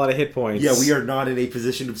don't have a lot of hit points. Yeah, we are not in a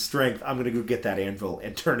position of strength. I'm gonna go get that anvil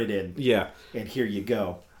and turn it in. Yeah, and here you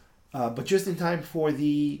go. But just in time for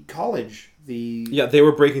the college, they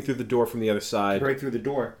were breaking through the door from the other side. break through the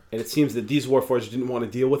door. And it seems that these Warforged didn't want to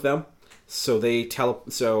deal with them, so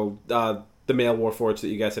the male Warforged that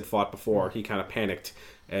you guys had fought before, he kind of panicked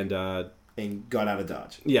and got out of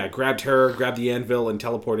dodge. Yeah, grabbed the anvil, and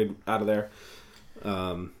teleported out of there.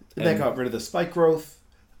 And that got rid of the spike growth,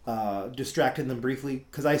 distracted them briefly,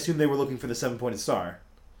 because I assume they were looking for the 7-pointed star.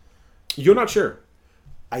 You're not sure.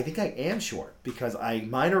 I think I am sure, because I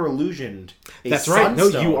minor illusioned a That's right. No,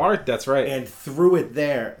 sunstone you are. That's right. and threw it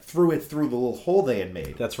through the little hole they had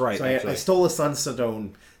made. That's right. So actually. I stole a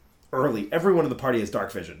sunstone early. Everyone in the party has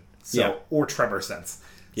dark vision, or tremor sense.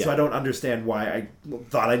 Yeah. So I don't understand why I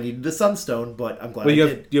thought I needed a sunstone, but I'm glad I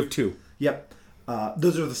did. You have two. Yep.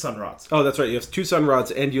 Those are the sun rods. Oh, that's right. You have two sun rods,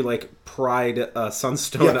 and you like pried a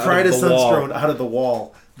sunstone out pried of a the wall. sunstone out of the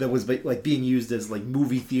wall that was like being used as like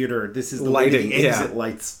movie theater. This is the Lighting, exit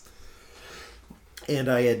lights. And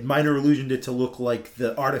I had minor illusioned it to look like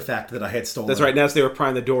the artifact that I had stolen. That's right. Now as they were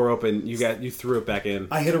prying the door open, you threw it back in.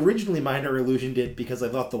 I had originally minor illusioned it because I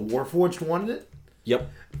thought the Warforged wanted it. Yep.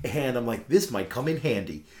 And I'm like, this might come in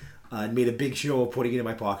handy. And made a big show of putting it in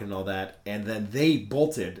my pocket and all that. And then they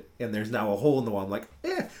bolted, and there's now a hole in the wall. I'm like,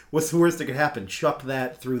 what's the worst that could happen? Chuck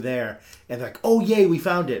that through there. And they're like, oh, yay, we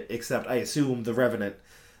found it. Except I assume the Revenant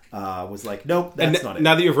was like, nope, that's not it.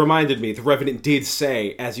 Now that you've reminded me, the Revenant did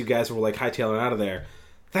say, as you guys were like hightailing out of there,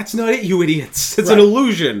 that's not it, you idiots. It's an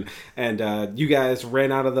illusion. And you guys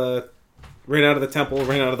ran out of the temple,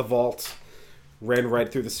 ran out of the vault, ran right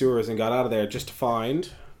through the sewers, and got out of there just to find...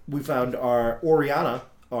 We found our Oriana,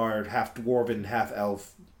 our half-dwarven,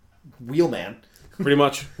 half-elf wheelman. Pretty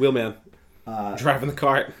much, wheelman. Driving the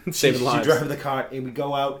cart, saving lives. She's driving the cart, and we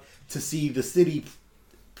go out to see the city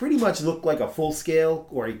pretty much look like a full-scale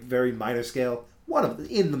or a very minor scale.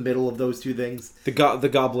 In the middle of those two things. The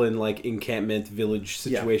goblin like encampment village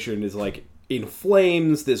situation is like in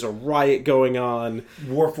flames. There's a riot going on.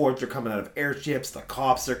 Warforged are coming out of airships. The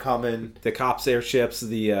cops are coming. The cops' airships.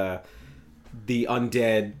 The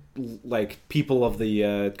undead like people of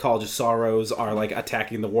the College of Sorrows are like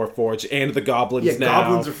attacking the Warforged and the goblins now.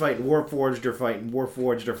 Goblins are fighting Warforged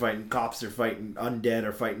are fighting cops are fighting undead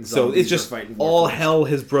are fighting zombies. So it's just all hell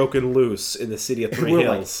has broken loose in the city of Three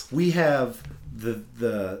Hills. Like, we have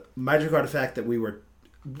the magic artifact that we were,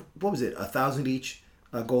 what was it, 1,000 each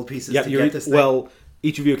gold pieces to get this thing? Well,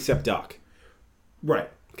 each of you except Doc. Right.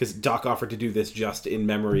 Because Doc offered to do this just in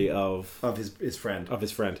memory of his friend. Of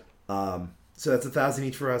his friend. So that's 1,000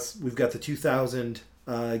 each for us. We've got the 2,000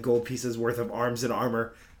 gold pieces worth of arms and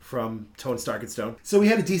armor from Tone Starkenstone. So we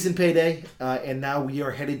had a decent payday, and now we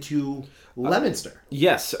are headed to Leominster.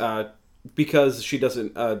 Yes, because she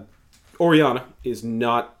doesn't... Oriana is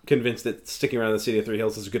not convinced that sticking around the city of Three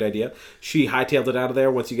Hills is a good idea. She hightailed it out of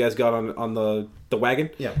there once you guys got on the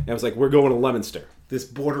wagon. Yeah. And was like, we're going to Leominster. This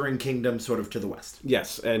bordering kingdom sort of to the west.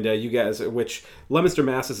 Yes, and you guys... Which Leominster,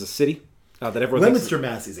 Mass. Is a city that everyone Leominster,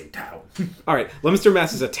 Mass. Is a town. All right. Leominster,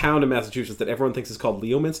 Mass. Is a town in Massachusetts that everyone thinks is called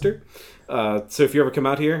Leominster. So if you ever come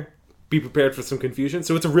out here, be prepared for some confusion.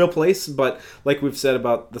 So it's a real place, but like we've said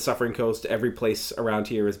about the Suffering Coast, every place around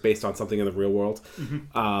here is based on something in the real world.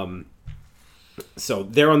 Mm-hmm. So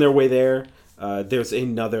they're on their way there. There's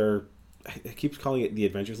another... I keep calling it the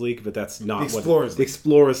Adventures League, but that's not the Explorers League. The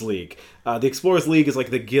Explorers League. The Explorers League is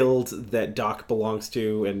like the guild that Doc belongs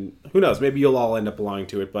to, and who knows, maybe you'll all end up belonging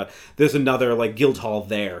to it, but there's another like guild hall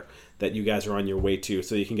there that you guys are on your way to,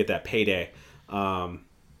 so you can get that payday.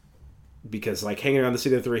 Because like hanging around the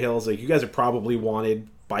city of Three Hills, like you guys are probably wanted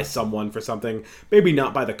by someone for something. Maybe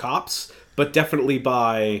not by the cops, but definitely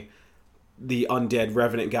by the undead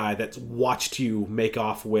Revenant guy that's watched you make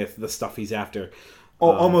off with the stuff he's after.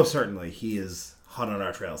 Almost certainly, he is hot on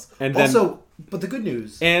our trails. And then, also, but the good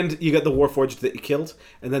news... And you got the Warforged that you killed,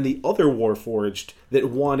 and then the other Warforged that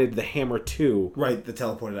wanted the Hammer 2. Right, that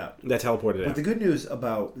teleported out. But the good news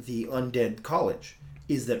about the Undead College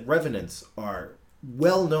is that Revenants are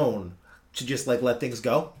well known to just, like, let things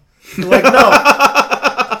go. They're like,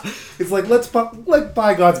 no. It's like, let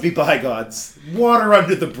bygones be bygones. Water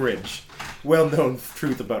under the bridge. Well-known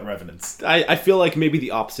truth about Revenants. I feel like maybe the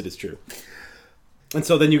opposite is true. And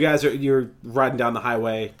so then you're riding down the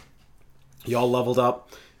highway. You all leveled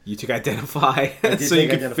up. You took Identify, so you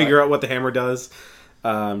can figure out what the hammer does.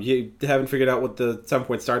 You haven't figured out what the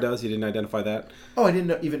 7-point star does. You didn't identify that. Oh, I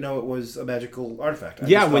didn't even know it was a magical artifact. I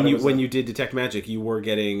Yeah, just when thought it you was when you did detect magic, you were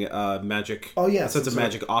getting magic. Oh, yeah, a sense some of sort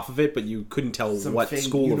magic off of it, but you couldn't tell some what fake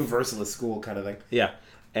school. Universalist school kind of thing. Yeah,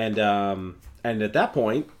 and at that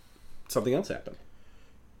point, something else happened.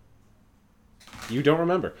 You don't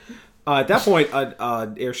remember. At that point,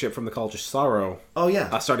 an airship from the College of Sorrow Oh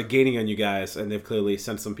yeah, started gaining on you guys, and they've clearly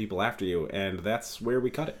sent some people after you, and that's where we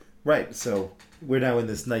cut it. right. So we're now in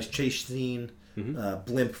this nice chase scene, Mm-hmm.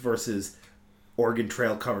 blimp versus Oregon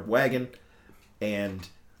Trail covered wagon, and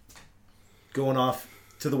going off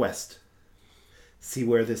to the west. See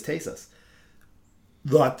where this takes us.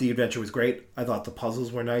 Thought the adventure was great. I thought the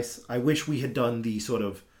puzzles were nice. I wish we had done the sort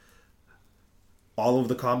of all of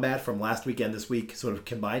the combat from last week and this week sort of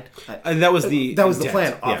combined. And that was the intent.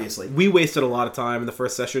 plan, Yeah. obviously. We wasted a lot of time in the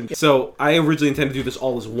first session, so I originally intended to do this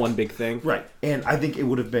all as one big thing. Right. And I think it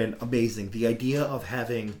would have been amazing. The idea of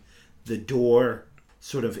having the door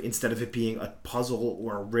sort of, instead of it being a puzzle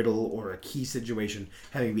or a riddle or a key situation,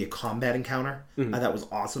 having it be a combat encounter, I thought was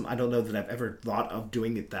awesome. I don't know that I've ever thought of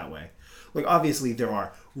doing it that way. Like, obviously, there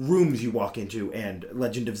are rooms you walk into and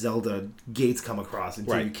Legend of Zelda gates come across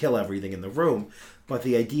until Right. you kill everything in the room. But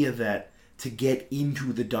the idea that to get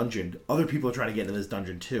into the dungeon, other people are trying to get into this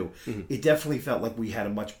dungeon too, it definitely felt like we had a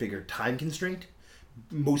much bigger time constraint,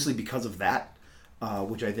 mostly because of that,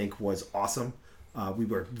 which I think was awesome. We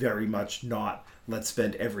were very much not, let's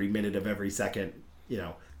spend every minute of every second,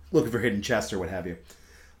 looking for hidden chests or what have you.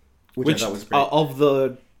 Which I thought was great. Of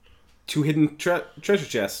the 2 hidden treasure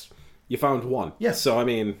chests, you found 1. Yeah. So, I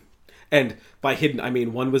mean... And by hidden, I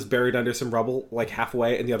mean one was buried under some rubble, like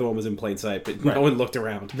halfway, and the other one was in plain sight, but no one looked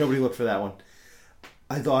around. Nobody looked for that one.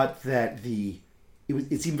 I thought that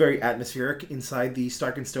it seemed very atmospheric inside the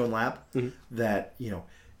Stark and Stone lab. That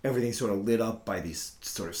everything sort of lit up by these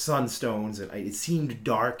sort of sunstones, and it seemed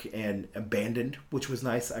dark and abandoned, which was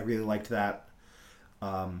nice. I really liked that.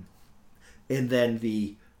 And then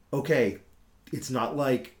it's not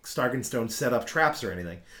like Stark and Stone set up traps or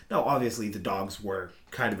anything. No, obviously the dogs were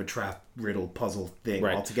kind of a trap riddle puzzle thing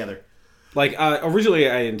Right. altogether. Like, originally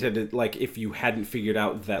I intended, like, if you hadn't figured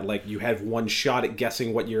out that, like, you had one shot at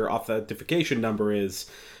guessing what your authentication number is,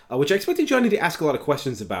 which I expected Johnny to ask a lot of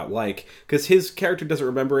questions about, like, because his character doesn't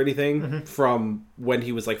remember anything from when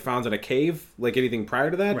he was, like, found in a cave, like, anything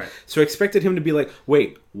prior to that. Right. So I expected him to be like,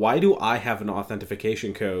 wait, why do I have an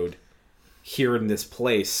authentication code here in this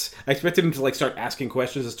place? I expected him to, like, start asking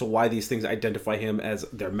questions as to why these things identify him as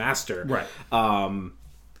their master. Right.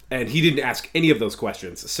 And he didn't ask any of those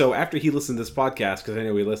questions. So after he listened to this podcast, because I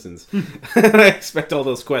know he listens, I expect all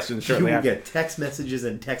those questions You shortly will after. get text messages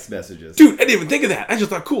and text messages. Dude, I didn't even think of that. I just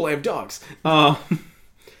thought, cool, I have dogs. I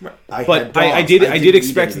But I did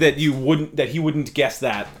expect that he wouldn't guess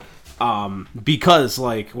that, because,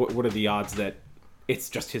 like, what are the odds that it's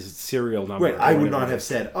just his serial number? Right, I would not have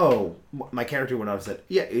said, my character would not have said,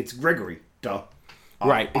 yeah, it's Gregory. Duh.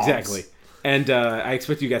 Right, Obs. exactly. And I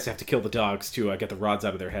expect you guys to have to kill the dogs to get the rods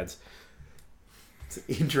out of their heads. It's an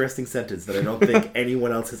interesting sentence that I don't think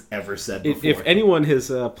anyone else has ever said before. If anyone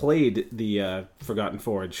has played the Forgotten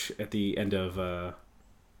Forge at the end of the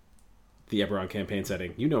Eberron campaign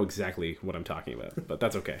setting, you know exactly what I'm talking about, but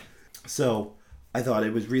that's okay. So, I thought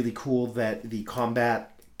it was really cool that the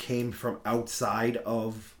combat came from outside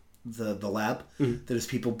of the lab. That is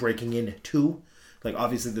people breaking in too. Like,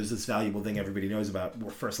 obviously, there's this valuable thing everybody knows about.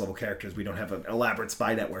 We're first-level characters. We don't have an elaborate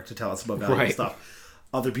spy network to tell us about valuable Right. stuff.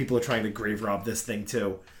 Other people are trying to grave rob this thing,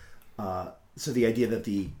 too. So the idea that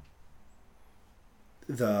the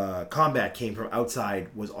combat came from outside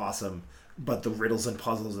was awesome, but the riddles and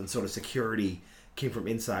puzzles and sort of security came from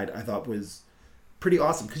inside, I thought was pretty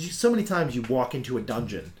awesome. Because so many times you walk into a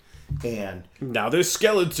dungeon, and Now there's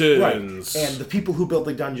skeletons. and the people who built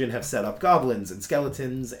the dungeon have set up goblins and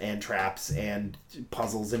skeletons and traps and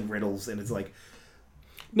puzzles and riddles, and it's like,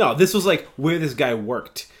 No, this was like where this guy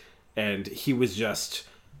worked, and he was just,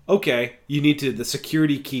 okay, you need the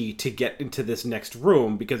security key to get into this next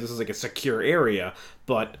room because this is like a secure area.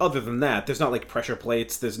 But other than that, there's not like pressure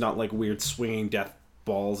plates. There's not like weird swinging death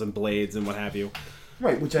balls and blades and what have you.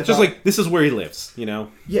 right, which I It's just thought, like this is where he lives, you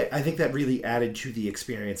know. yeah, I think that really added to the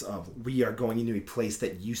experience of we are going into a place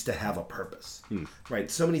that used to have a purpose, right?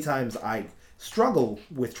 So many times I struggle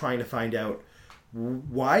with trying to find out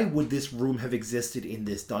why would this room have existed in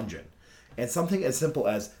this dungeon, and something as simple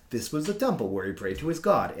as this was a temple where he prayed to his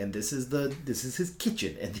god, and this is his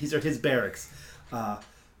kitchen, and these are his barracks.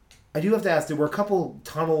 I do have to ask, there were a couple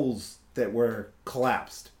tunnels that were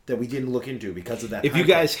collapsed that we didn't look into because of that. If you time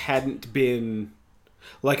guys hadn't been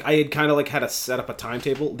Like, I had kind of like had to set up a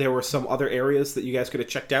timetable. There were some other areas that you guys could have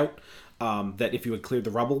checked out that if you had cleared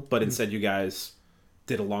the rubble, but instead you guys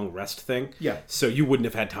did a long rest thing. Yeah. So you wouldn't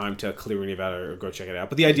have had time to clear any of that or go check it out.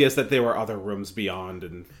 But the idea is that there were other rooms beyond.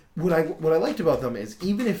 And What I liked about them is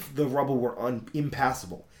even if the rubble were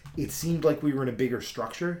impassable, it seemed like we were in a bigger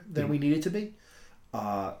structure than we needed to be.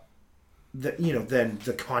 Than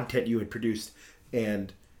the content you had produced,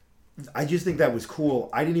 and I just think that was cool.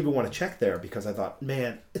 I didn't even want to check there because I thought,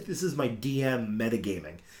 man, this is my DM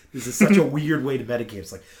metagaming. This is such a weird way to metagame.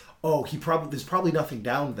 It's like, oh, there's probably nothing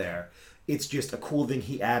down there. It's just a cool thing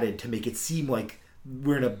he added to make it seem like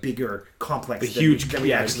we're in a bigger complex. huge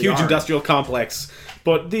industrial complex.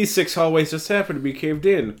 But these 6 hallways just happen to be caved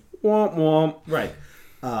in. Womp womp. Right.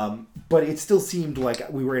 But it still seemed like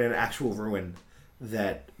we were in an actual ruin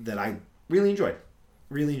that I really enjoyed.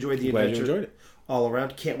 Really enjoyed the adventure. Glad you enjoyed it. All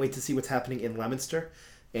around. Can't wait to see what's happening in Leominster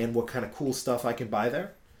and what kind of cool stuff I can buy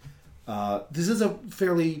there. This is a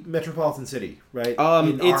fairly metropolitan city, right?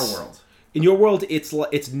 In our world. In your world,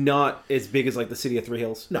 it's not as big as like the city of Three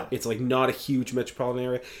Hills. No. It's like not a huge metropolitan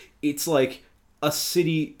area. It's like a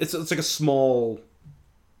city. It's like a small.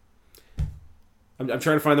 I'm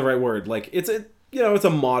trying to find the right word. Like it's a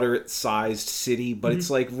moderate sized city, but it's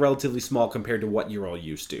like relatively small compared to what you're all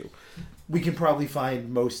used to. We can probably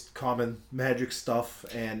find most common magic stuff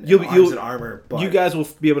and arms and armor. But you guys will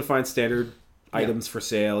be able to find standard items for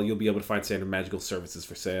sale. You'll be able to find standard magical services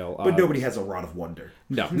for sale. But nobody has a Rod of Wonder.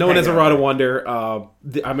 No one has a Rod of Wonder. I'm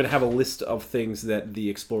going to have a list of things that the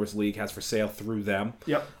Explorers League has for sale through them.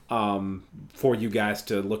 Yep. For you guys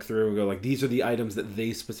to look through and go like, these are the items that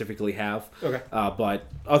they specifically have. Okay. But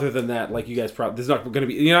other than that, like you guys probably, there's not going to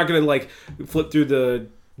be, you're not going to like flip through the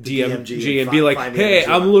DMG and be like, hey,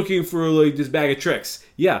 I'm looking for like this bag of tricks.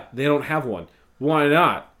 Yeah, they don't have one. Why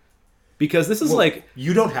not? Because this is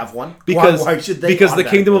you don't have one. Because why should they? Because the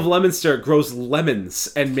Kingdom of Leominster grows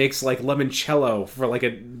lemons and makes like limoncello for like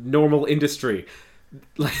a normal industry.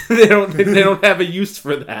 Like they don't have a use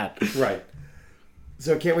for that. Right.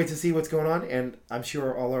 So can't wait to see what's going on, and I'm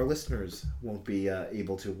sure all our listeners won't be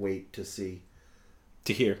able to wait to see.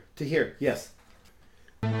 To hear. Yes.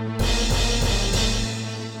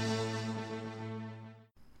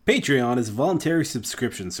 Patreon is a voluntary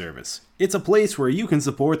subscription service. It's a place where you can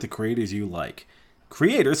support the creators you like.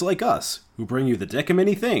 Creators like us, who bring you the Deck of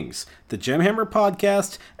Many Things, the Gemhammer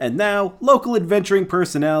podcast, and now, local adventuring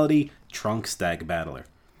personality, Trunk Stag Battler.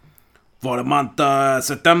 For the month of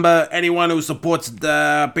September, anyone who supports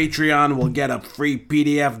the Patreon will get a free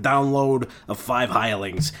PDF download of 5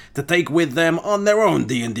 hirelings to take with them on their own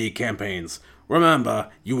D&D campaigns. Remember,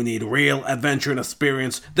 you need real adventure and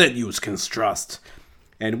experience that you can trust.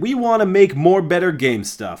 And we want to make more better game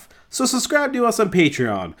stuff. So subscribe to us on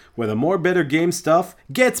Patreon, where the more better game stuff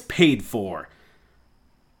gets paid for.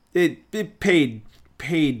 It paid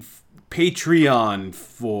Patreon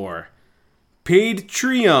for.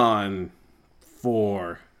 Patreon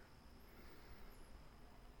for.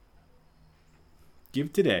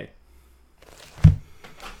 Give today. I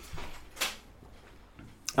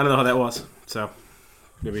don't know how that was, so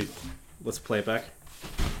maybe let's play it back.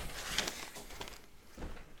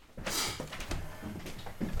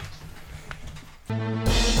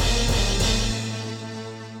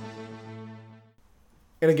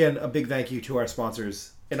 And again, a big thank you to our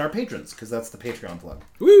sponsors and our patrons, because that's the Patreon plug.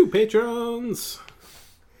 Woo, patrons!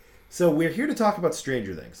 So we're here to talk about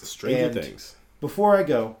Stranger Things. Stranger Things. Before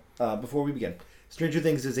we begin, Stranger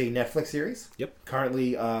Things is a Netflix series. Yep.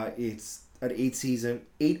 Currently, it's an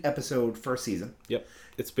 8-episode first season. Yep.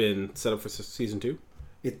 It's been set up for season 2.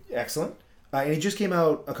 Excellent. And it just came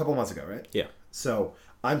out a couple months ago, right? Yeah. So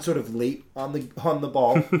I'm sort of late on the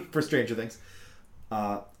ball for Stranger Things.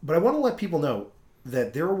 But I want to let people know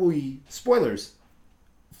that there will be spoilers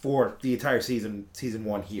for the entire season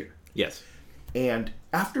 1 here. Yes. And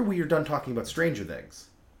after we are done talking about Stranger Things,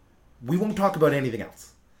 we won't talk about anything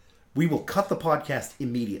else. We will cut the podcast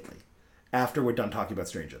immediately after we're done talking about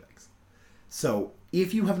Stranger Things. So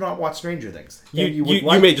if you have not watched Stranger Things, you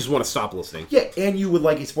may just want to stop listening. Yeah, and you would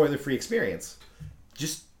like a spoiler-free experience,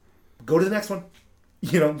 just go to the next one.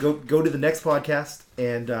 Go to the next podcast,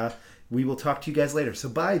 and we will talk to you guys later. So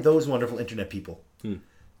bye, those wonderful internet people.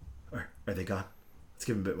 Or are they gone? Let's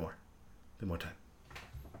give them a bit more time.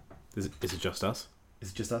 Is it just us?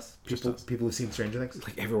 Is it just us? Just us. People who've seen Stranger Things?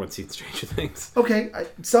 Like everyone's seen Stranger Things. Okay,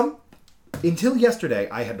 until yesterday,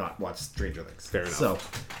 I had not watched Stranger Things. Fair enough. So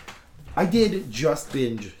I did just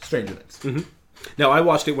binge Stranger Things. Mm-hmm. Now, I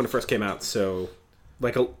watched it when it first came out, so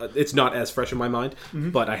like it's not as fresh in my mind,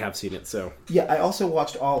 but I have seen it. So Yeah, I also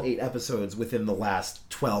watched all 8 episodes within the last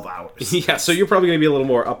 12 hours. yeah, so you're probably going to be a little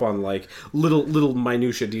more up on like little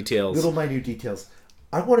minutia details. Little minute details.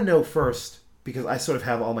 I want to know first, because I sort of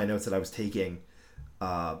have all my notes that I was taking.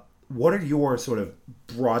 What are your sort of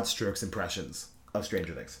broad strokes impressions of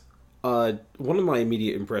Stranger Things? One of my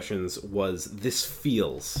immediate impressions was this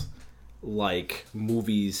feels like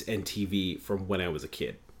movies and TV from when I was a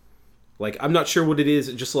kid. Like, I'm not sure what it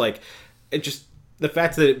is, just the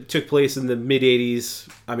fact that it took place in the mid 80s.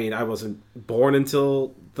 I mean, I wasn't born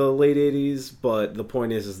until the late 80s, but the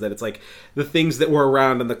point is that it's like the things that were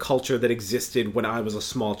around and the culture that existed when I was a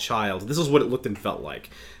small child. This is what it looked and felt like.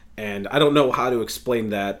 And I don't know how to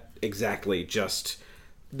explain that exactly, just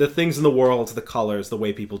the things in the world, the colors, the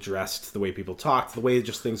way people dressed, the way people talked, the way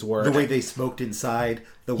just things were. The way they smoked inside,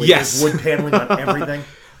 the way Yes. there's wood paneling on everything.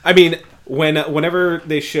 I mean, whenever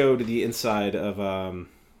they showed the inside of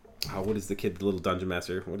what is the kid, the little dungeon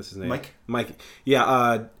master? What is his name? Mike.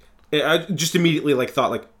 Yeah. I just immediately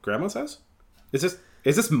thought grandma's house. Is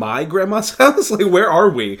this my grandma's house? Like, where are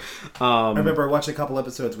we? I remember I watched a couple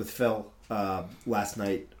episodes with Phil last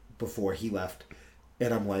night before he left,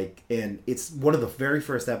 and and it's one of the very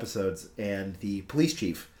first episodes, and the police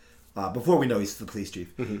chief, before we know he's the police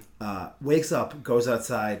chief, wakes up, goes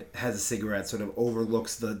outside, has a cigarette, sort of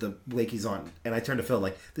overlooks the lake he's on, and I turn to Phil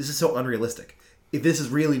this is so unrealistic. If this is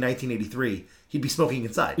really 1983, he'd be smoking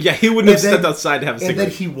inside. Yeah, he wouldn't have stepped outside to have a cigarette.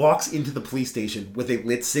 And then he walks into the police station with a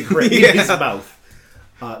lit cigarette in his mouth.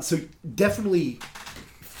 So definitely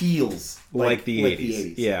feels like the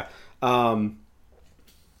 80s. Yeah.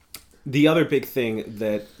 The other big thing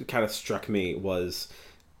that kind of struck me was,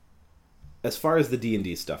 as far as the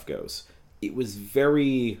D&D stuff goes, it was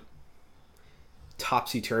very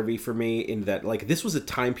topsy-turvy for me in that, this was a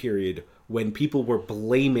time period when people were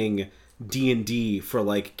blaming D&D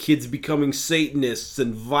for, kids becoming Satanists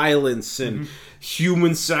and violence and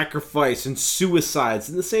human sacrifice and suicides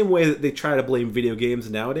in the same way that they try to blame video games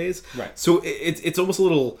nowadays. Right. So it's almost a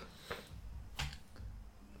little...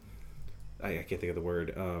 I can't think of the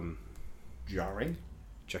word. Jarring.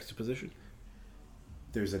 Juxtaposition?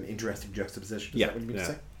 There's an interesting juxtaposition. Is Yeah, that what you mean to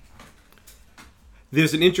say?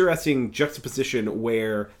 There's an interesting juxtaposition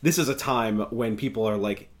where this is a time when people are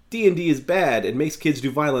like, D&D is bad and makes kids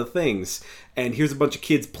do violent things, and here's a bunch of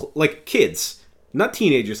kids, kids, not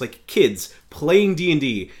teenagers, kids playing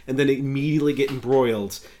D&D, and then immediately get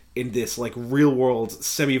embroiled in this real-world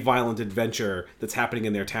semi-violent adventure that's happening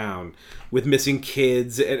in their town with missing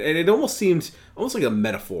kids, and it almost seemed almost like a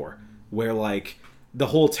metaphor where the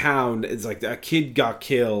whole town is a kid got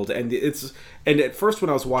killed, and at first when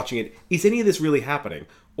I was watching it, is any of this really happening,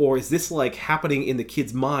 or is this happening in the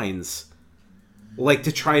kids' minds,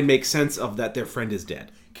 to try and make sense of that their friend is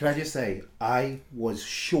dead? Can I just say, I was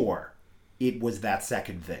sure it was that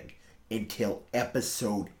second thing until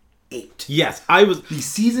episode 8. Yes, I was. The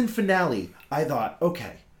season finale, I thought,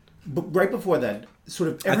 okay. But right before that, sort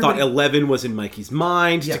of I thought 11 was in Mikey's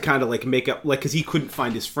mind Yeah. to kind of make up, because he couldn't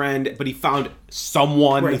find his friend, but he found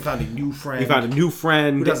someone. Right, he found a new friend. He found a new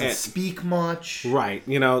friend. who doesn't and- speak much. Right.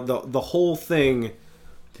 The whole thing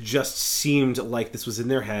just seemed like this was in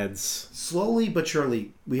their heads. Slowly but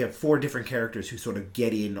surely, we have 4 different characters who sort of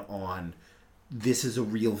get in on this is a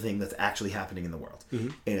real thing that's actually happening in the world.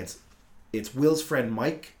 And it's Will's friend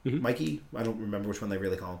Mike, Mikey. I don't remember which one they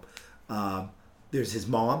really call him. There's his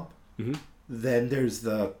mom. Then there's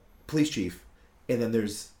the police chief, and then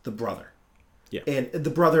there's the brother. Yeah. And the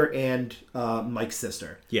brother and Mike's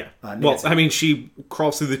sister. Yeah. Nancy. Well, I mean, she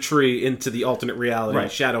crawls through the tree into the alternate reality,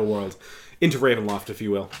 Right. Shadow World, into Ravenloft, if you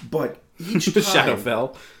will. But each time,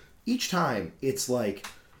 Shadowfell. each time it's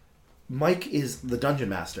Mike is the dungeon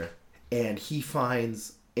master, and he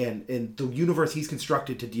finds and the universe he's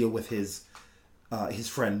constructed to deal with his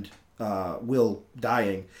friend Will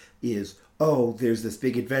dying is, there's this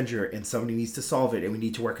big adventure and somebody needs to solve it and we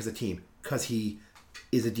need to work as a team because he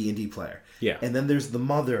is a D&D player. Yeah. And then there's the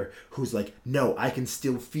mother who's no, I can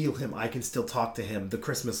still feel him. I can still talk to him. The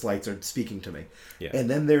Christmas lights are speaking to me. Yeah. And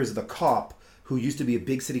then there's the cop who used to be a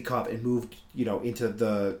big city cop and moved, into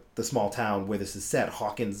the small town where this is set,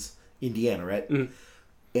 Hawkins, Indiana, right?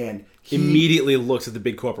 And he Immediately looks at the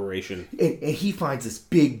big corporation. and he finds this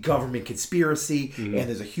big government conspiracy, and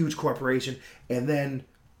there's a huge corporation, and then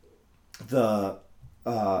the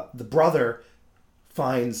brother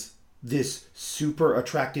finds this super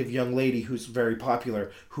attractive young lady who's very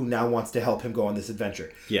popular, who now wants to help him go on this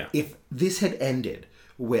adventure. Yeah. If this had ended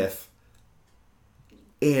with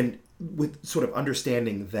sort of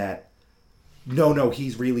understanding that no,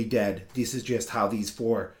 he's really dead. This is just how these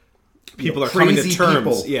 4 People are coming to crazy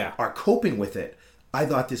terms. people Yeah. are coping with it. I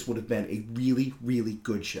thought this would have been a really, really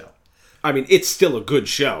good show. I mean, it's still a good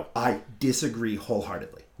show. I disagree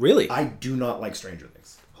wholeheartedly. Really? I do not like Stranger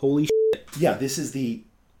Things. Holy shit. Yeah, this is the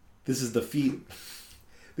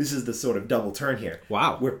sort of double turn here.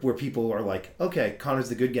 Wow. Where people are like, okay, Connor's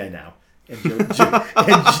the good guy now, and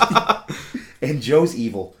and Joe's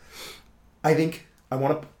evil. I think I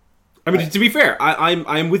want to. I mean, to be fair,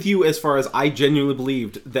 I'm with you as far as I genuinely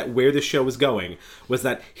believed that where the show was going was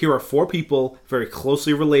that here are four people very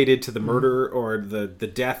closely related to the murder or the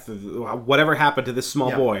death, of whatever happened to this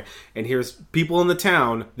small boy, and here's people in the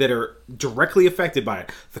town that are directly affected by it.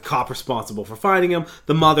 The cop responsible for finding him,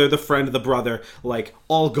 the mother, the friend, the brother, like,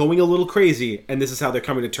 all going a little crazy, and this is how they're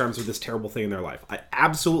coming to terms with this terrible thing in their life. I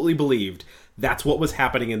absolutely believed that's what was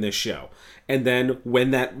happening in this show. And then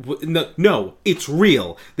when that... No, it's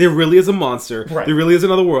real. There really is a monster. Right. There really is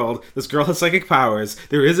another world. This girl has psychic powers.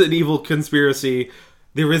 There is an evil conspiracy.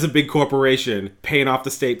 There is a big corporation paying off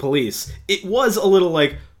the state police. It was a little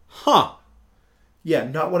like, huh. Yeah,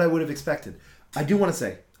 not what I would have expected. I do want to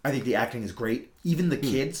say, I think the acting is great. Even the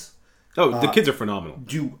kids Oh, the kids are phenomenal.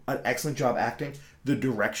 do an excellent job acting. The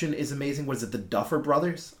direction is amazing. What is it, the Duffer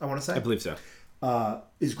Brothers, I want to say? I believe so.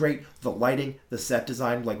 Is great. The lighting, the set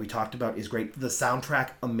design, like we talked about, is great. The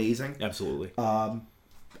soundtrack, amazing. Absolutely.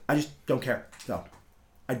 I just don't care. No.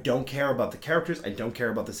 I don't care about the characters. I don't care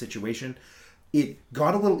about the situation. It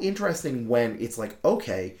got a little interesting when it's like,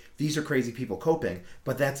 okay, these are crazy people coping,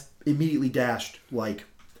 but that's immediately dashed, like,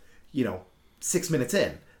 6 minutes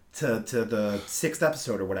in to the 6th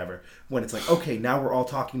episode or whatever, when it's like, okay, now we're all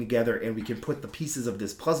talking together and we can put the pieces of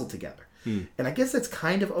this puzzle together. And I guess that's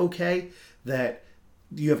kind of okay that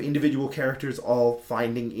you have individual characters all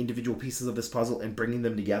finding individual pieces of this puzzle and bringing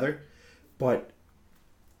them together, but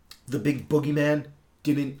the big boogeyman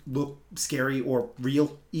didn't look scary or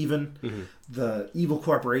real even. The evil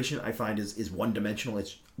corporation, I find, is one-dimensional.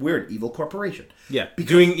 We're an evil corporation. Yeah,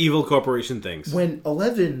 Because doing evil corporation things. when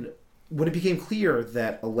it became clear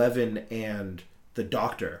that Eleven and the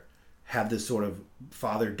Doctor have this sort of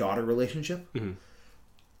father-daughter relationship,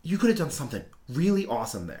 you could have done something really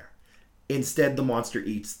awesome there. Instead, the monster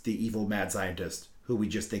eats the evil mad scientist, who we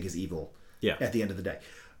just think is evil at the end of the day.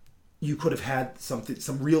 You could have had some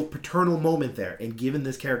real paternal moment there and given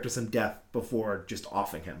this character some depth before just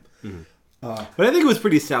offing him. But I think it was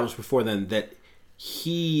pretty established before then that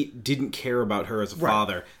he didn't care about her as a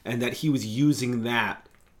father, and that he was using that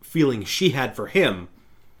feeling she had for him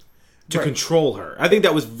to control her. I think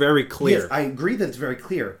that was very clear. Yes, I agree that it's very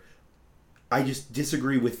clear. I just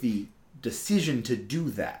disagree with the decision to do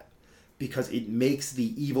that, because it makes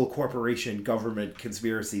the evil corporation government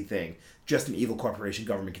conspiracy thing just an evil corporation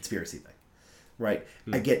government conspiracy thing, right?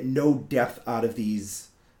 I get no depth out of these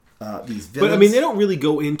villains. But I mean, they don't really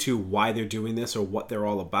go into why they're doing this or what they're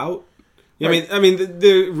all about. I mean,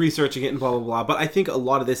 they're researching it and blah blah blah. But I think a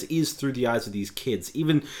lot of this is through the eyes of these kids,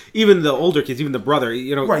 even the older kids, even the brother.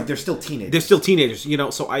 Right? They're still teenagers. They're still teenagers.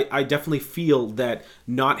 So I definitely feel that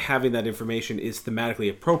not having that information is thematically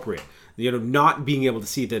appropriate. Not being able to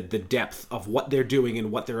see the depth of what they're doing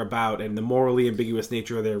and what they're about and the morally ambiguous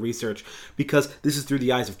nature of their research, because this is through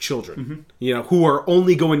the eyes of children, who are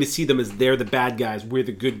only going to see them as they're the bad guys, we're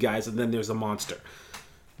the good guys, and then there's a monster.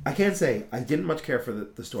 I can't say I didn't much care for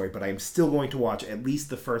the story, but I am still going to watch at least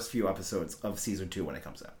the first few episodes of season 2 when it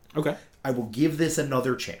comes out. Okay. I will give this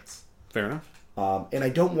another chance. Fair enough. And I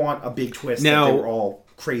don't want a big twist Now, that they were all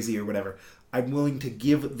crazy or whatever. I'm willing to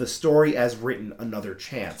give the story as written another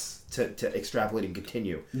chance to extrapolate and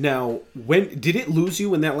continue. Now, when did it lose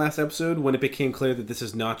you in that last episode when it became clear that this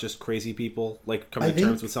is not just crazy people coming to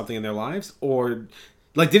terms with something in their lives, or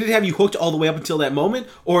did it have you hooked all the way up until that moment,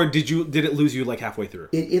 or did it lose you halfway through?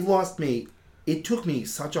 It lost me. It took me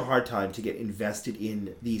such a hard time to get invested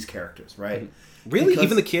in these characters, right? Really? Because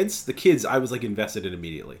Even the kids? The kids I was invested in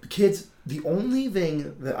immediately. the kids, the only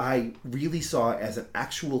thing that I really saw as an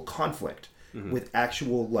actual conflict with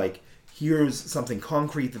actual here's something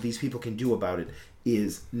concrete that these people can do about it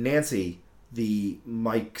is Nancy, the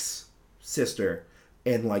Mike's sister,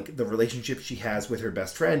 and the relationship she has with her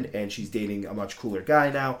best friend, and she's dating a much cooler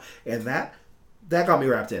guy now, and that got me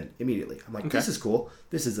wrapped in immediately. I'm like, This is cool.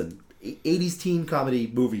 This is an 80s teen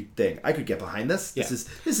comedy movie thing. I could get behind this. Yeah. This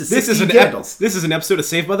is an episode of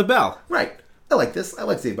Saved by the Bell. Right. I like this. I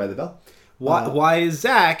like Saved by the Bell. Why is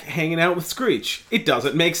Zach hanging out with Screech? It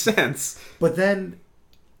doesn't make sense. But then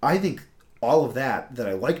I think all of that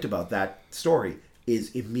I liked about that story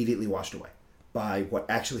is immediately washed away by what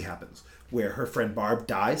actually happens, where her friend Barb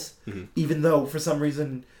dies, even though for some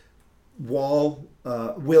reason Will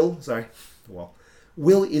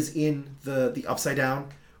is in the Upside Down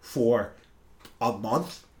for a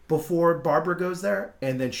month before Barbara goes there,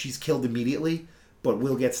 and then she's killed immediately, but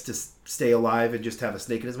Will gets to stay alive and just have a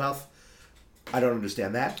snake in his mouth. I don't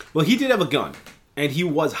understand that. Well, he did have a gun. And he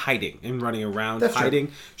was hiding and running around hiding.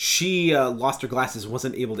 True. She lost her glasses,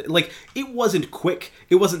 wasn't able to... Like, it wasn't quick.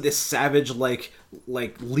 It wasn't this savage, like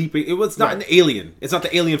leaping... It was not an alien. It's not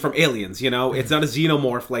the alien from Aliens, you know? It's not a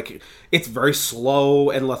xenomorph. Like, it's very slow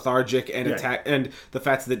and lethargic and attack. And the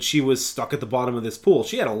fact that she was stuck at the bottom of this pool,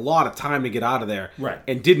 she had a lot of time to get out of there. Right.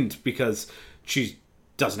 And didn't because she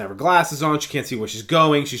doesn't have her glasses on. She can't see where she's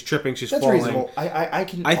going. She's tripping. She's falling. That's reasonable.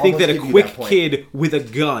 I think that a quick kid with a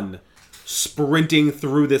gun... sprinting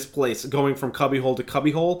through this place, going from cubbyhole to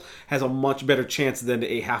cubbyhole, has a much better chance than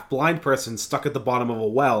a half-blind person stuck at the bottom of a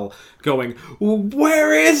well going,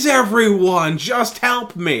 "Where is everyone? Just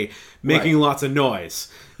help me!" Making lots of noise,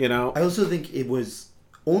 you know? I also think it was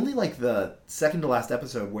only like the second to last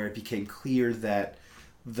episode where it became clear that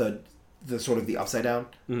the sort of the Upside Down,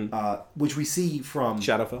 which we see from...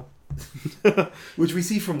 Shadowfell. which we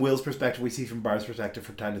see from Will's perspective, we see from Barb's perspective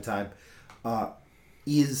from time to time,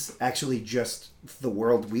 is actually just the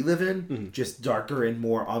world we live in, just darker and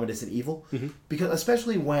more ominous and evil. Because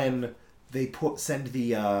especially when they send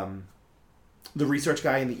the research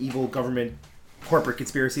guy in the evil government corporate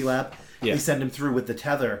conspiracy lab, they send him through with the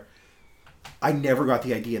tether. I never got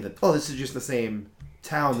the idea that, this is just the same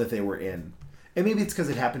town that they were in. And maybe it's because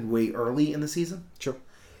it happened way early in the season. Sure.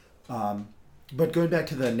 But going back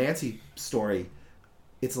to the Nancy story,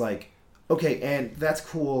 it's like, okay, and that's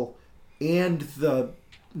cool. And the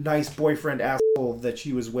nice boyfriend asshole that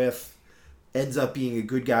she was with ends up being a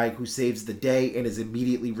good guy who saves the day and is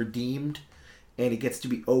immediately redeemed. And he gets to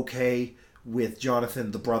be okay with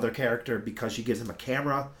Jonathan, the brother character, because she gives him a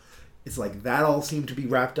camera. It's like that all seemed to be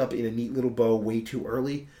wrapped up in a neat little bow way too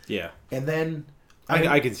early. Yeah. And then...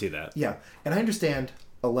 I can see that. Yeah. And I understand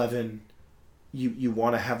 11... You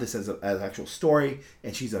want to have this as an actual story,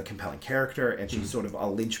 and she's a compelling character, and she's sort of a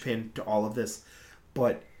linchpin to all of this.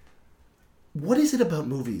 But... what is it about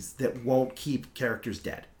movies that won't keep characters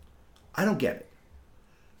dead? I don't get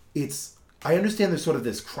it. I understand there's sort of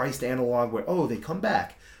this Christ analog where, they come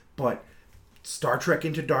back. But Star Trek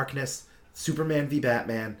Into Darkness, Superman v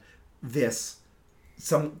Batman,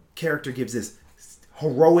 some character gives this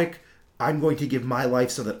heroic, I'm going to give my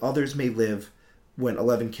life so that others may live, when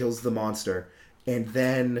 11 kills the monster. And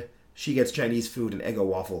then she gets Chinese food and Eggo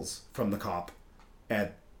waffles from the cop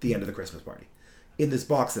at the end of the Christmas party. In this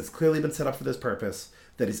box that's clearly been set up for this purpose,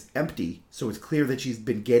 that is empty, so it's clear that she's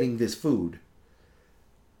been getting this food.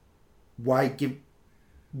 Why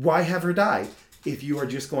have her die if you are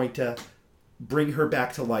just going to bring her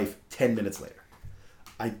back to life 10 minutes later?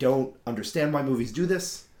 I don't understand why movies do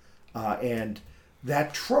this. And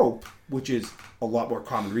that trope, which is a lot more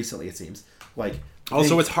common recently, it seems.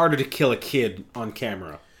 Also, it's harder to kill a kid on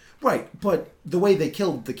camera. Right, but the way they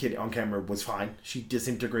killed the kid on camera was fine. She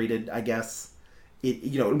disintegrated, I guess.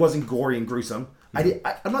 It wasn't gory and gruesome.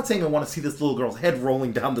 I'm not saying I want to see this little girl's head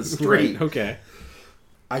rolling down the street. Right, okay.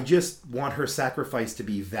 I just want her sacrifice to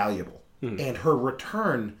be valuable and her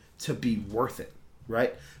return to be worth it,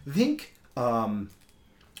 right? Think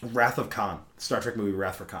Wrath of Khan, Star Trek movie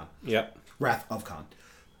Wrath of Khan. Yep. Wrath of Khan.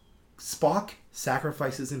 Spock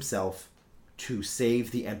sacrifices himself to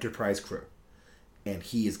save the Enterprise crew. And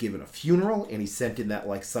he is given a funeral, and he's sent in that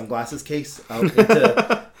sunglasses case out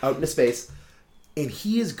into space. And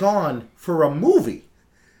he is gone for a movie.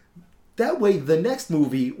 That way, the next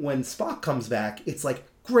movie, when Spock comes back, it's like,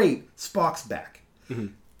 great, Spock's back. Mm-hmm.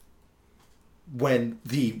 When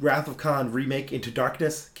the Wrath of Khan remake Into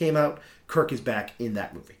Darkness came out, Kirk is back in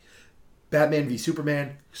that movie. Batman v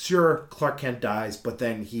Superman, sure, Clark Kent dies, but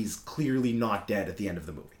then he's clearly not dead at the end of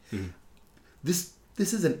the movie. Mm-hmm. This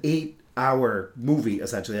is an 8-hour movie,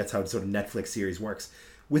 essentially. That's how sort of Netflix series works.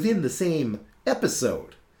 Within the same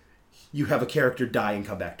episode, you have a character die and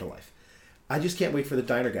come back to life. I just can't wait for the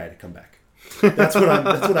diner guy to come back. That's what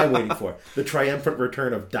I'm waiting for. The triumphant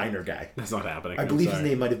return of Diner Guy. That's not happening. I believe his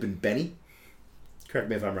name might have been Benny. Correct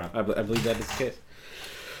me if I'm wrong. I believe that is the case.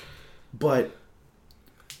 But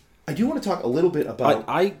I do want to talk a little bit about...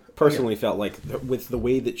 I personally felt like with the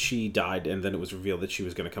way that she died and then it was revealed that she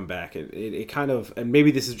was going to come back, it kind of... And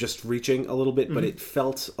maybe this is just reaching a little bit, but it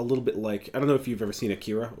felt a little bit like... I don't know if you've ever seen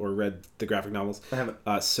Akira or read the graphic novels. I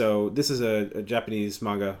haven't. So this is a Japanese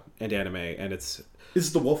manga and anime, and it's... Is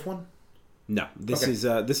this the wolf one? No. This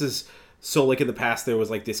is... So, like, in the past, there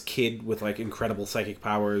was, like, this kid with, like, incredible psychic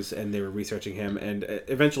powers, and they were researching him, and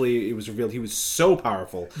eventually it was revealed he was so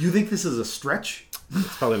powerful. You think this is a stretch?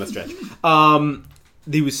 It's probably not a stretch.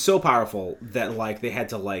 He was so powerful that, like, they had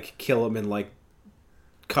to, like, kill him and, like,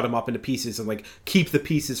 cut him up into pieces and like keep the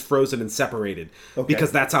pieces frozen and separated Okay.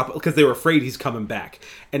 because they were afraid he's coming back.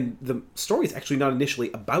 And the story is actually not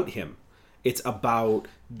initially about him. It's about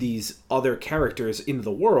these other characters in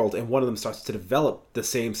the world, and one of them starts to develop the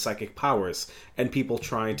same psychic powers, and people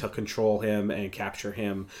trying to control him and capture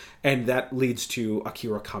him, and that leads to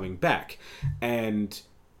Akira coming back. And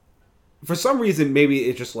for some reason, maybe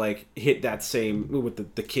it just like hit that same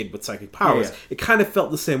with the kid with psychic powers. Yeah. It kind of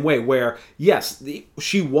felt the same way, where yes,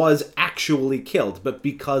 she was actually killed, but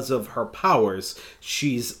because of her powers,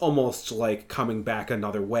 she's almost like coming back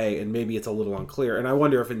another way, and maybe it's a little unclear. And I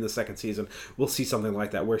wonder if in the second season we'll see something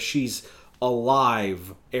like that, where she's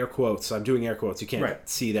alive. Air quotes. I'm doing air quotes. You can't Right.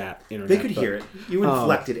 see that. Internet, They could but, hear it. You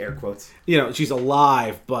inflected air quotes. you know, she's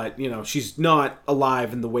alive, but you know, she's not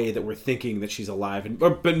alive in the way that we're thinking that she's alive,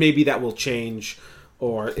 but maybe that will change,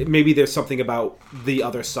 or maybe there's something about the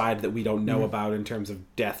other side that we don't know about in terms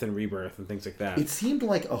of death and rebirth and things like that. It seemed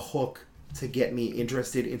like a hook to get me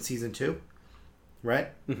interested in season 2, right?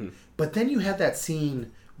 Mm-hmm. But then you had that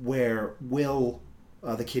scene where Will,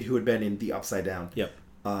 the kid who had been in the Upside Down, Yep.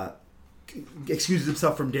 excuses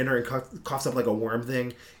himself from dinner and coughs up like a worm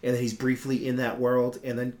thing, and then he's briefly in that world,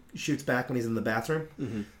 and then shoots back when he's in the bathroom.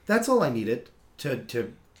 Mm-hmm. That's all I needed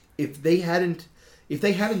to if they hadn't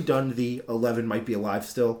done the 11 might be alive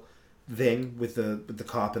still thing with the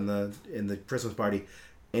cop in the Christmas party,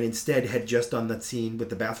 and instead had just done that scene with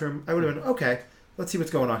the bathroom, I would have been okay. Let's see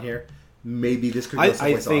what's going on here. Maybe this could go I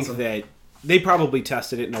someplace think awesome. that they probably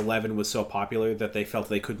tested it, and 11 was so popular that they felt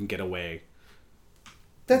they couldn't get away.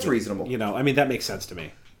 That's reasonable. You know, I mean, that makes sense to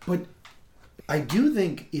me. But I do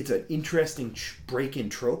think it's an interesting break-in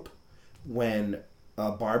trope when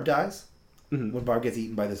Barb dies, when Barb gets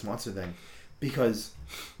eaten by this monster thing. Because,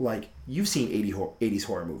 like, you've seen 80s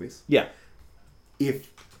horror movies. Yeah. If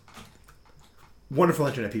wonderful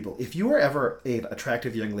internet people, if you were ever an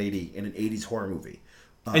attractive young lady in an 80s horror movie,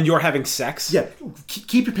 And you're having sex? yeah,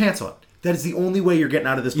 keep your pants on. That is the only way you're getting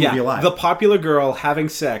out of this movie Yeah. alive. The popular girl having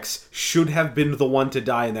sex should have been the one to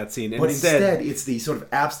die in that scene. And But instead, it's the sort of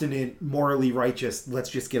abstinent, morally righteous,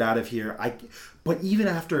 let's just get out of here. But even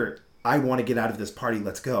after I want to get out of this party,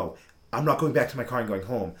 let's go, I'm not going back to my car and going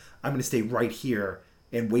home. I'm going to stay right here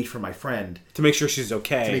and wait for my friend. to make sure she's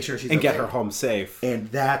okay. To make sure she's and get okay. her home safe.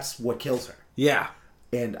 And that's what kills her. Yeah.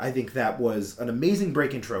 And I think that was an amazing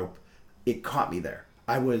break-in trope. It caught me there.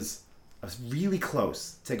 I was really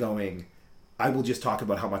close to going, I will just talk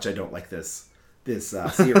about how much I don't like this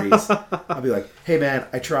series. I'll be like, hey man,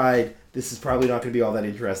 I tried. This is probably not going to be all that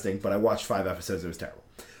interesting, but I watched 5 episodes. It was terrible.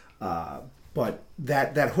 But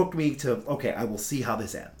that hooked me to, okay, I will see how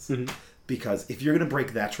this ends. Mm-hmm. Because if you're going to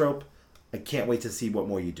break that trope, I can't wait to see what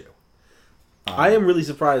more you do. I am really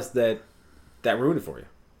surprised that ruined it for you.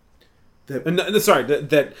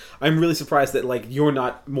 That I'm really surprised that like you're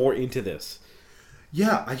not more into this.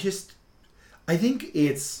 Yeah, I think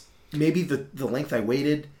it's maybe the length I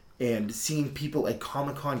waited and seeing people at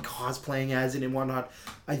Comic-Con cosplaying as it and whatnot.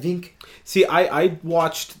 I think... See, I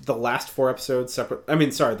watched the last 4 episodes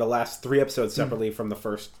the last 3 episodes separately from the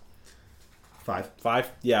first 5.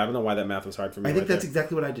 5. Yeah, I don't know why that math was hard for me. I think that's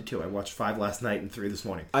exactly what I did too. I watched 5 last night and 3 this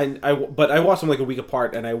morning. But I watched them like a week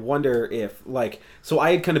apart, and I wonder if so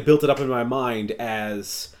I had kind of built it up in my mind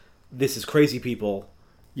as this is crazy people,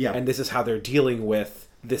 Yeah. and this is how they're dealing with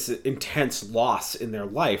this intense loss in their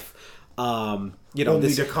life. Only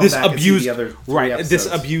This to come this back and see abused the other 3 right this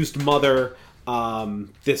episodes. abused mother.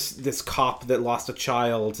 This cop that lost a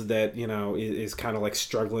child that is kind of like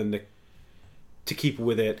struggling to keep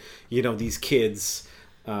with it. These kids,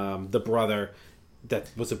 the brother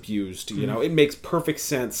that was abused. It makes perfect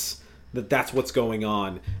sense that that's what's going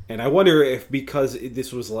on. And I wonder if because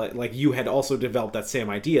this was like you had also developed that same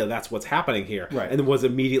idea, that's what's happening here, Right. and was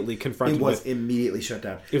immediately confronted. It was with, immediately shut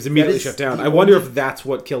down. It was immediately That is shut down. the I wonder only- if that's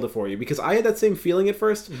what killed it for you, because I had that same feeling at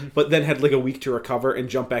first, but then had like a week to recover and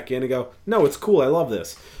jump back in and go, no, it's cool. I love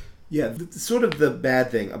this. Yeah, sort of the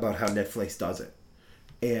bad thing about how Netflix does it.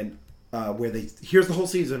 And where here's the whole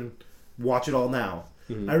season, watch it all now.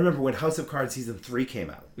 Mm-hmm. I remember when House of Cards season 3 came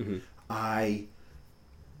out.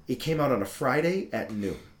 It came out on a Friday at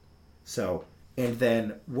noon. So, and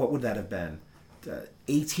then what would that have been?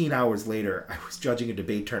 18 hours later, I was judging a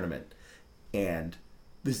debate tournament. And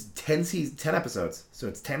this 10 episodes, so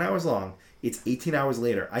it's 10 hours long. It's 18 hours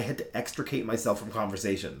later. I had to extricate myself from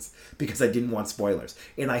conversations because I didn't want spoilers.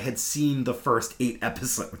 And I had seen the first 8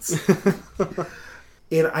 episodes.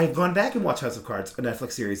 And I've gone back and watched House of Cards, a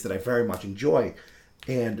Netflix series that I very much enjoy.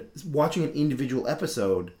 And watching an individual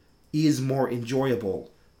episode is more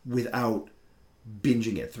enjoyable without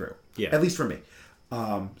binging it through. Yeah. At least for me.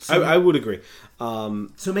 I would agree.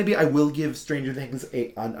 So maybe I will give Stranger Things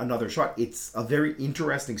another shot. It's a very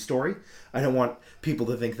interesting story. I don't want people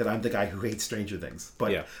to think that I'm the guy who hates Stranger Things.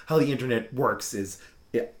 But how the internet works is,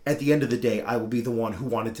 at the end of the day, I will be the one who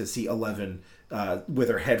wanted to see 11 with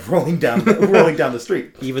her head rolling down the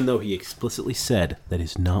street. Even though he explicitly said that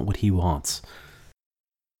is not what he wants.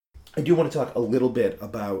 I do want to talk a little bit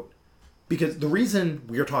about, because the reason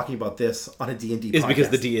we're talking about this on a D&D is podcast, because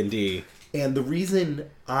the D&D. And the reason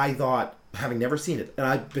I thought, having never seen it, and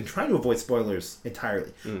I've been trying to avoid spoilers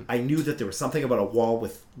entirely, I knew that there was something about a wall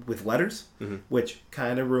with letters, which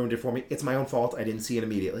kind of ruined it for me. It's my own fault. I didn't see it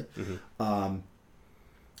immediately. And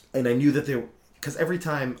I knew that because every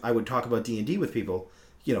time I would talk about D&D with people,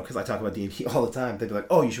 because I talk about D&D all the time, they'd be like,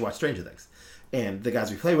 oh, you should watch Stranger Things. And the guys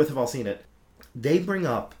we play with have all seen it. They bring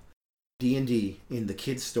up D&D in the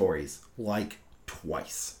kids' stories like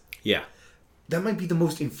twice. Yeah. That might be the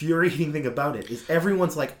most infuriating thing about it, is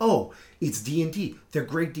everyone's like, oh, it's D&D. They're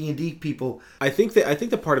great D&D people. I think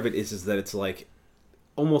the part of it is that it's like,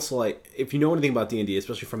 almost like, if you know anything about D&D,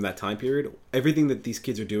 especially from that time period, everything that these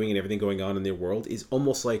kids are doing and everything going on in their world is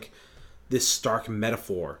almost like this stark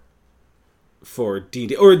metaphor for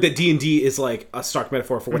D&D, or that D&D is like a stark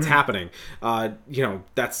metaphor for what's happening.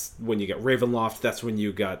 That's when you get Ravenloft, that's when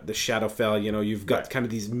you got the Shadowfell, you've got kind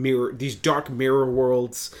of these dark mirror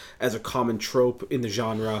worlds as a common trope in the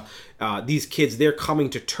genre. These kids, they're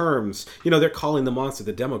coming to terms, they're calling the monster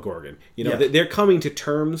the Demogorgon. They're coming to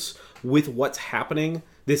terms with what's happening,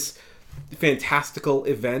 this fantastical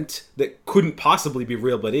event that couldn't possibly be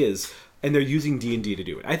real but is. And they're using D&D to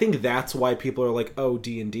do it. I think that's why people are like, oh,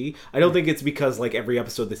 D&D. I don't think it's because, like, every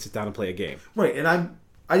episode they sit down and play a game. Right, and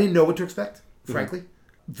I didn't know what to expect, frankly.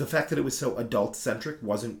 The fact that it was so adult-centric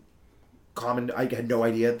wasn't common. I had no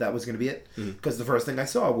idea that was going to be it. Because the first thing I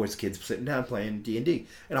saw was kids sitting down playing D&D.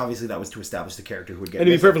 And obviously that was to establish the character who would get And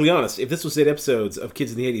to be perfectly honest, if this was 8 episodes of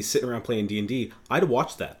kids in the 80s sitting around playing D&D, I'd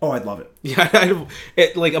watch that. Oh, I'd love it. Yeah,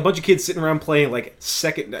 like a bunch of kids sitting around playing, like,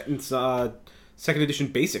 second edition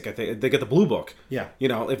basic. I think they got the blue book. Yeah.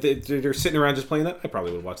 If they're sitting around just playing that, I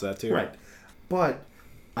probably would watch that too. Right. But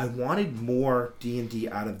I wanted more D&D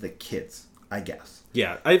out of the kids, I guess.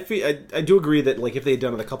 Yeah, I do agree that, like, if they had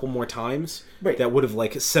done it a couple more times, that would have,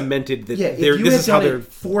 like, cemented that. Yeah, if you had done it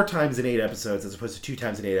 4 times in 8 episodes as opposed to 2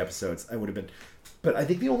 times in 8 episodes, I would have been. But I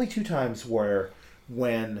think the only 2 times were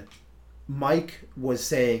when Mike was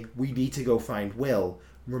saying, "We need to go find Will."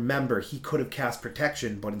 Remember, he could have cast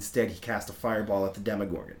protection, but instead he cast a fireball at the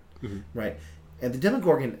Demogorgon, right? And the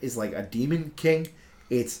Demogorgon is like a demon king.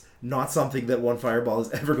 It's not something that one fireball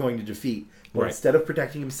is ever going to defeat. But instead of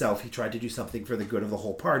protecting himself, he tried to do something for the good of the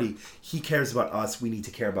whole party. He cares about us. We need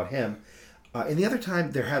to care about him. And the other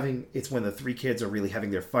time it's when the 3 kids are really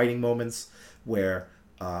having their fighting moments, where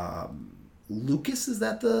Lucas, is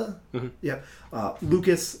that the... Yeah.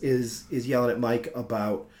 Lucas is yelling at Mike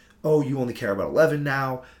about, oh, you only care about 11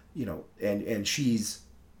 now, and she's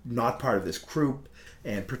not part of this group,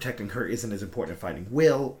 and protecting her isn't as important as finding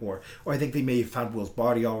Will, or I think they may have found Will's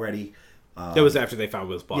body already. That was after they found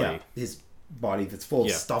Will's body. Yeah, his body that's full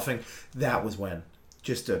of stuffing. That was when,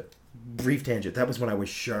 just a brief tangent, that was when I was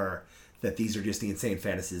sure that these are just the insane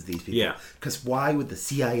fantasies of these people. Yeah. Because why would the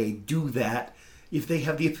CIA do that if they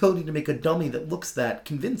have the ability to make a dummy that looks that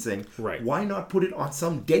convincing? Right. Why not put it on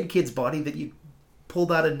some dead kid's body that you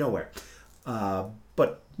pulled out of nowhere?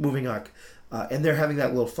 But moving on, and they're having that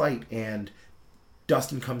little fight, and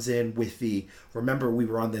Dustin comes in with remember we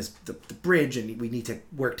were on the bridge and we need to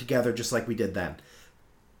work together just like we did then.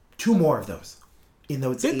 2 more of those in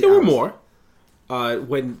those 8 hours. There were more.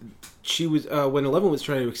 When when 11 was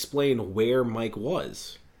trying to explain where Mike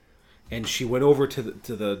was, and she went over to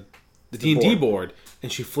the D&D board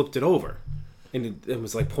and she flipped it over. And it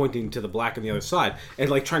was like pointing to the black on the other side, and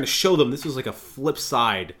like trying to show them this was like a flip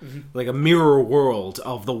side, like a mirror world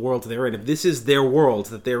of the world they're in. If this is their world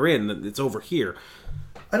that they're in, then it's over here.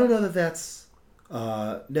 I don't know that that's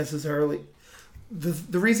necessarily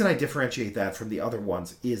the reason I differentiate that from the other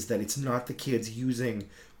ones is that it's not the kids using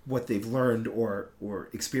what they've learned or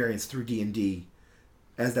experienced through D&D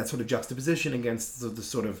as that sort of juxtaposition against the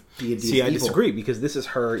sort of D&D. See, I disagree, because this is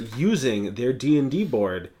her using their D&D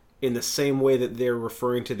board in the same way that they're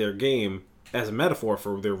referring to their game as a metaphor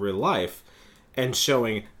for their real life, and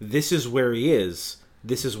showing this is where he is,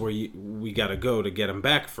 this is where we got to go to get him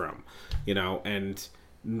back from, and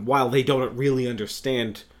while they don't really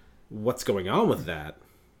understand what's going on with that,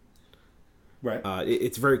 right?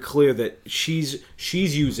 It's very clear that she's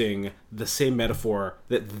using the same metaphor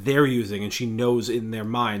that they're using, and she knows in their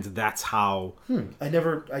minds that's how... I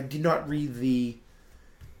did not read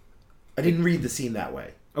I didn't read the scene that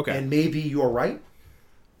way. Okay. And maybe you're right.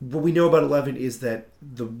 what we know about Eleven is that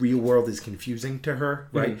the real world is confusing to her,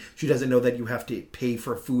 right? She doesn't know that you have to pay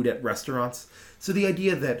for food at restaurants. So the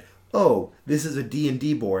idea that, oh, this is a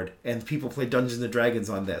D&D board and people play Dungeons and Dragons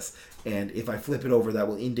on this, and if I flip it over, that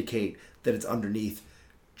will indicate that it's underneath.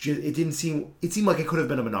 It seemed like it could have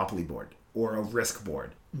been a Monopoly board or a Risk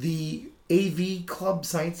board. The AV Club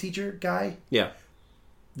science teacher guy, Yeah.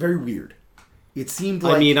 very weird. It seemed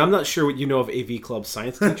like... I mean, I'm not sure what you know of AV Club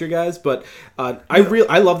science teacher guys, but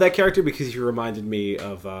I love that character because he reminded me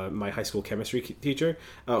of my high school chemistry teacher,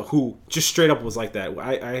 who just straight up was like that.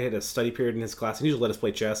 I had a study period in his class, and he just let us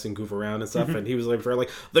play chess and goof around and stuff, and he was like,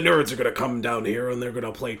 the nerds are going to come down here, and they're going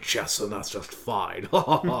to play chess, and that's just fine.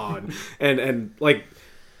 and like...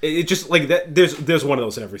 It just like that. There's one of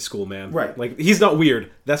those in every school, man. Right. Like he's not weird.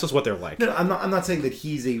 That's just what they're like. No, I'm not saying that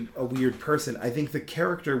he's a weird person. I think the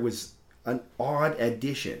character was an odd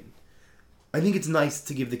addition. I think it's nice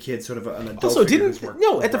to give the kids sort of an adult. Also, figure who's worked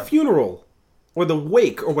at the funeral or the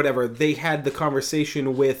wake or whatever, they had the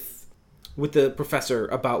conversation with the professor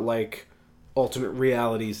about like alternate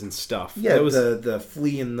realities and stuff. Yeah, it was, the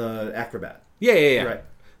flea and the acrobat. Yeah. Right.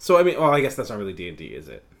 So I mean, well, I guess that's not really D&D, is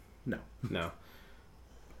it? No.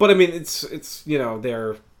 But I mean, it's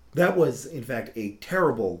they're... That was, in fact, a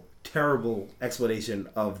terrible, terrible explanation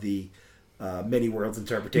of the many worlds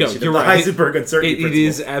interpretation of the Heisenberg uncertainty principle. It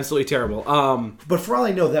is absolutely terrible. But for all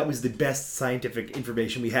I know, that was the best scientific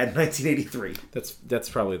information we had in 1983. That's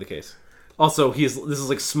probably the case. Also, this is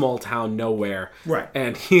like small town nowhere, right?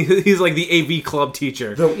 And he's like the AV club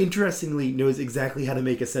teacher, though interestingly knows exactly how to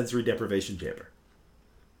make a sensory deprivation chamber.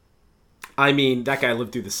 I mean, that guy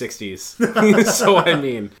lived through the 60s. So, I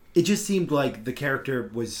mean... It just seemed like the character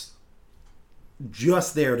was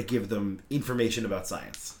just there to give them information about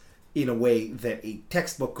science in a way that a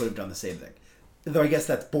textbook could have done the same thing. Though I guess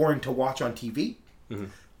that's boring to watch on TV.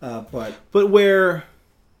 But where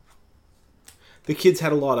the kids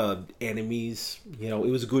had a lot of enemies, it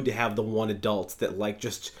was good to have the one adult that, like,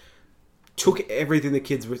 just... took everything the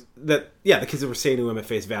kids were saying to him at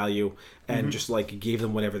face value and just like gave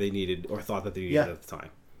them whatever they needed or thought that they needed at the time.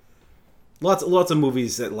 Lots of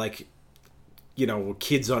movies that like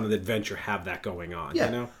kids on an adventure have that going on.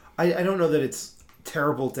 Yeah. I don't know that it's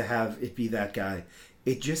terrible to have it be that guy.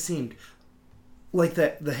 It just seemed like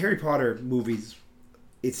that the Harry Potter movies.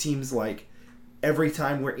 It seems like every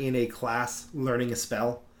time we're in a class learning a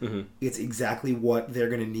spell, it's exactly what they're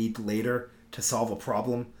going to need later to solve a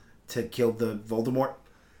problem. To kill the Voldemort.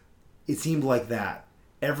 It seemed like that.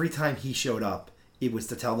 Every time he showed up, it was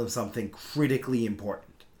to tell them something critically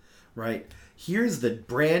important, right? Here's the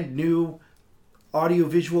brand new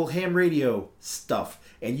audiovisual ham radio stuff,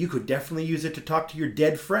 and you could definitely use it to talk to your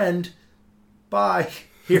dead friend. Bye.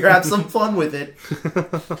 Here, have some fun with it.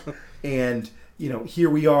 And, here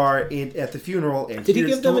we are at the funeral. And did he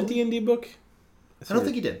give them a D&D book? I don't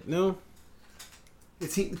think he did. No.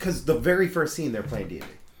 Because the very first scene, they're playing D&D.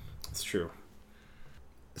 It's true.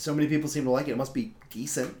 So many people seem to like it. It must be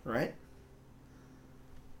decent, right?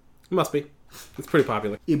 It must be. It's pretty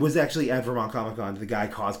popular. It was actually at Vermont Comic Con. The guy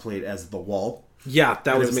cosplayed as the Wall. Yeah,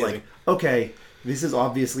 that was amazing. Like, okay, this is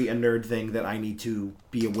obviously a nerd thing that I need to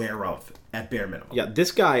be aware of at bare minimum. Yeah,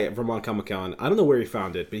 this guy at Vermont Comic Con, I don't know where he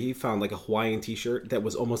found it, but he found like a Hawaiian t-shirt that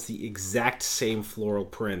was almost the exact same floral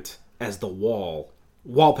print as the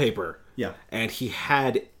wallpaper. Yeah. And he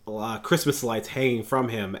had Christmas lights hanging from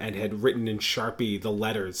him and had written in Sharpie the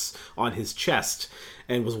letters on his chest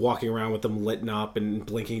and was walking around with them lit up and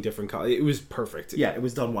blinking different colors. It was perfect. Yeah, it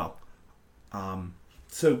was done well.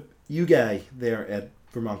 So you guy there at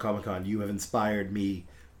Vermont Comic Con, you have inspired me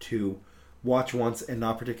to watch once and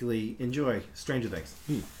not particularly enjoy Stranger Things.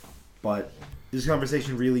 But this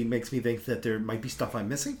conversation really makes me think that there might be stuff I'm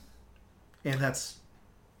missing. And that's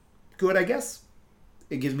good, I guess.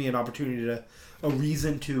 It gives me an opportunity a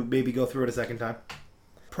reason to maybe go through it a second time.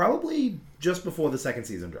 Probably just before the second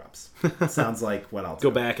season drops. Sounds like what I'll do.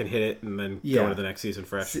 Go back and hit it and then go into the next season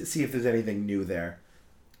fresh. See if there's anything new there.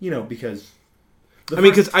 Because...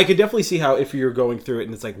 because I could definitely see how if you're going through it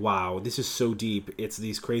and it's like, wow, this is so deep. It's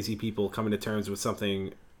these crazy people coming to terms with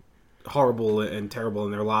something horrible and terrible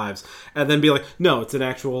in their lives. And then be like, no,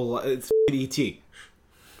 it's E.T.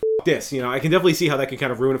 This, I can definitely see how that can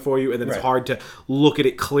kind of ruin it for you, and then it's hard to look at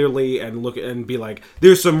it clearly and look and be like,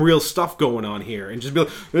 there's some real stuff going on here, and just be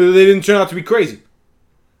like, they didn't turn out to be crazy.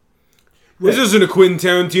 This isn't a Quentin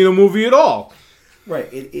Tarantino movie at all. Right.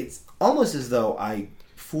 It's almost as though I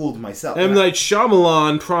fooled myself. M. Night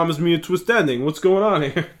Shyamalan promised me a twist ending. What's going on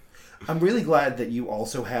here? I'm really glad that you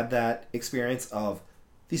also had that experience of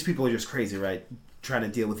these people are just crazy, right? Trying to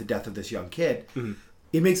deal with the death of this young kid.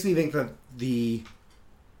 It makes me think that the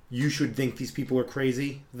you should think these people are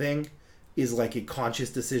crazy thing is like a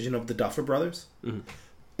conscious decision of the Duffer Brothers. Mm-hmm.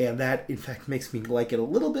 And that, in fact, makes me like it a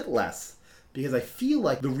little bit less. Because I feel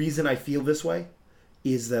like the reason I feel this way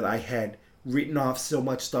is that I had written off so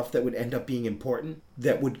much stuff that would end up being important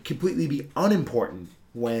that would completely be unimportant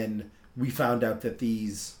when we found out that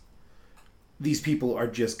these people are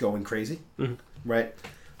just going crazy, right?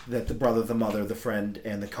 That the brother, the mother, the friend,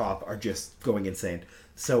 and the cop are just going insane.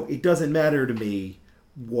 So it doesn't matter to me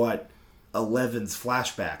what Eleven's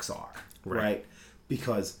flashbacks are, right?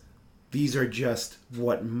 Because these are just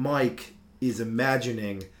what Mike is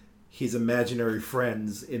imagining his imaginary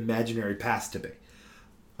friend's imaginary past to be.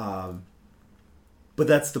 But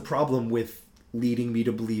that's the problem with leading me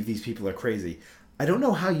to believe these people are crazy. I don't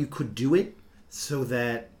know how you could do it so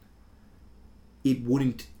that it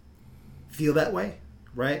wouldn't feel that way,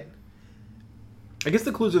 right? I guess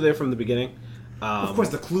the clues are there from the beginning. Of course,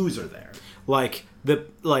 the clues are there.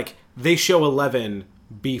 They show 11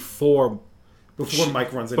 before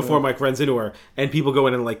Mike runs into her, and people go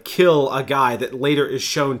in and like kill a guy that later is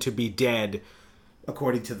shown to be dead.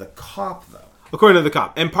 According to the cop, though. According to the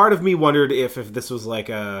cop. And part of me wondered if this was like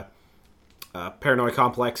a paranoid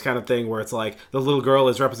complex kind of thing where it's like the little girl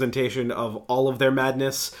is representation of all of their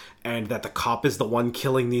madness and that the cop is the one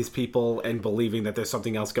killing these people and believing that there's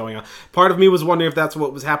something else going on. Part of me was wondering if that's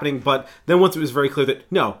what was happening, but then once it was very clear that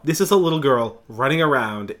no, this is a little girl running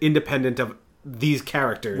around independent of these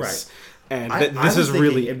characters. Right. And this is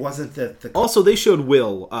really... It wasn't that... Also, they showed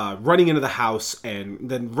Will running into the house and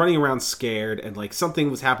then running around scared and like something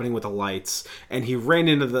was happening with the lights and he ran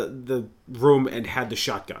into the room and had the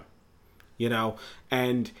shotgun. You know?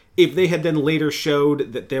 And if they had then later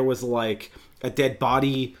showed that there was like a dead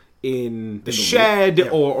body in the shed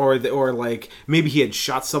or like maybe he had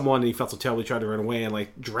shot someone and he felt so terribly, tried to run away and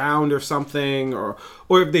like drowned or something, or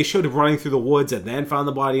if they showed him running through the woods and then found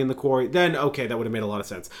the body in the quarry, then okay, that would have made a lot of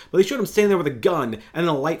sense. But they showed him standing there with a gun and then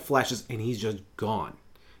a light flashes and he's just gone.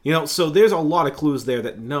 You know, so there's a lot of clues there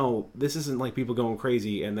that no, this isn't like people going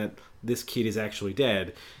crazy and that this kid is actually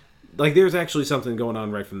dead. Like there's actually something going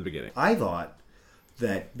on right from the beginning. I thought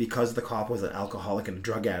that because the cop was an alcoholic and a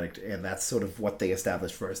drug addict, and that's sort of what they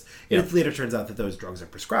established first. Yeah. It later turns out that those drugs are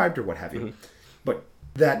prescribed or what have you. Mm-hmm. But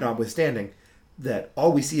that notwithstanding, that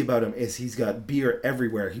all we see about him is he's got beer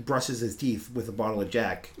everywhere. He brushes his teeth with a bottle of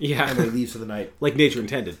Jack. Yeah. And then he leaves for the night. Like nature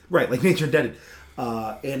intended. Right, like nature intended.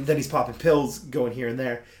 And then he's popping pills, going here and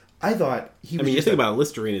there. I thought he was... I mean, you think about it,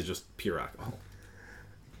 Listerine is just pure alcohol.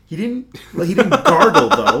 He didn't gargle,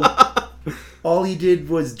 though. All he did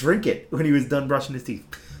was drink it when he was done brushing his teeth.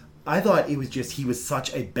 I thought it was just he was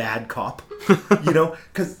such a bad cop, you know?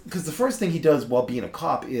 Because the first thing he does while being a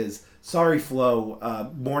cop is, sorry,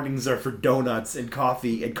 Flo, mornings are for donuts and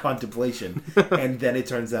coffee and contemplation. And then it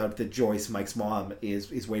turns out that Joyce, Mike's mom,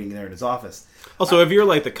 is waiting there in his office. Also, if you're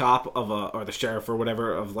like the cop of or the sheriff or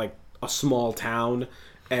whatever of like a small town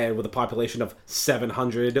and with a population of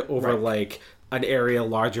 700 over like an area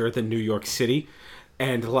larger than New York City...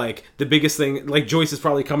 And, like, the biggest thing, like, Joyce is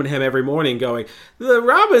probably coming to him every morning going, the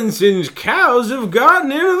Robinson's cows have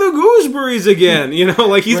gotten into the gooseberries again. You know,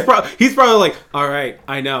 like, he's probably like, all right,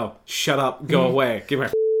 I know, shut up, go away, give me my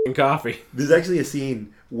f***ing coffee. There's actually a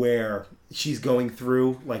scene where she's going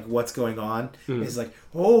through, like, what's going on. It's like,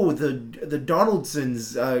 oh, the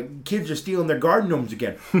Donaldsons, kids are stealing their garden gnomes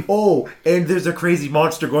again. Oh, and there's a crazy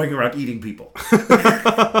monster going around eating people.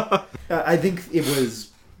 I think it was...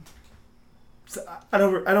 I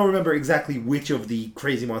don't remember exactly which of the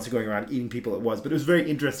crazy monster going around eating people it was, but it was very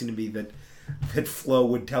interesting to me that Flo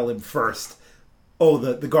would tell him first, oh,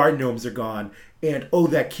 the garden gnomes are gone, and oh,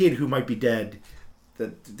 that kid who might be dead,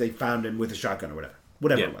 that they found him with a shotgun or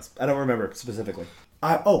whatever it was. I don't remember specifically.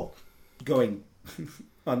 Going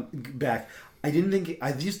on back, I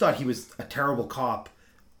just thought he was a terrible cop.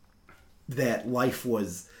 That life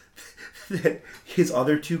was that his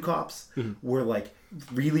other two cops were like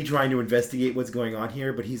really trying to investigate what's going on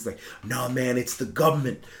here, but he's like, no, man, it's the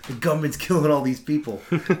government. The government's killing all these people.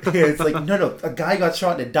 And it's like, no, a guy got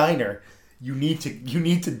shot in a diner. You need to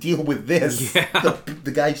deal with this. Yeah.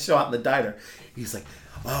 The guy shot in the diner. He's like,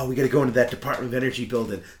 oh, we got to go into that Department of Energy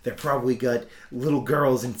building. They're probably got little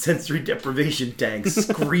girls in sensory deprivation tanks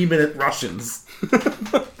screaming at Russians.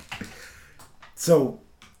 So,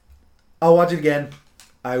 I'll watch it again.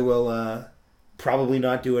 I will probably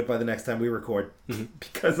not do it by the next time we record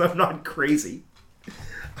because I'm not crazy.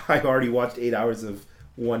 I already watched 8 hours of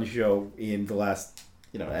one show in the last,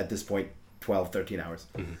 at this point, 12, 13 hours.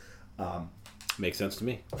 Makes sense to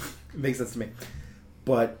me. Makes sense to me.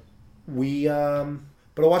 But I'll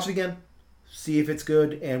watch it again, see if it's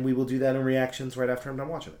good, and we will do that in reactions right after I'm done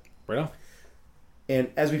watching it. Right on.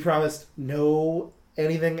 And as we promised, no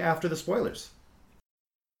anything after the spoilers.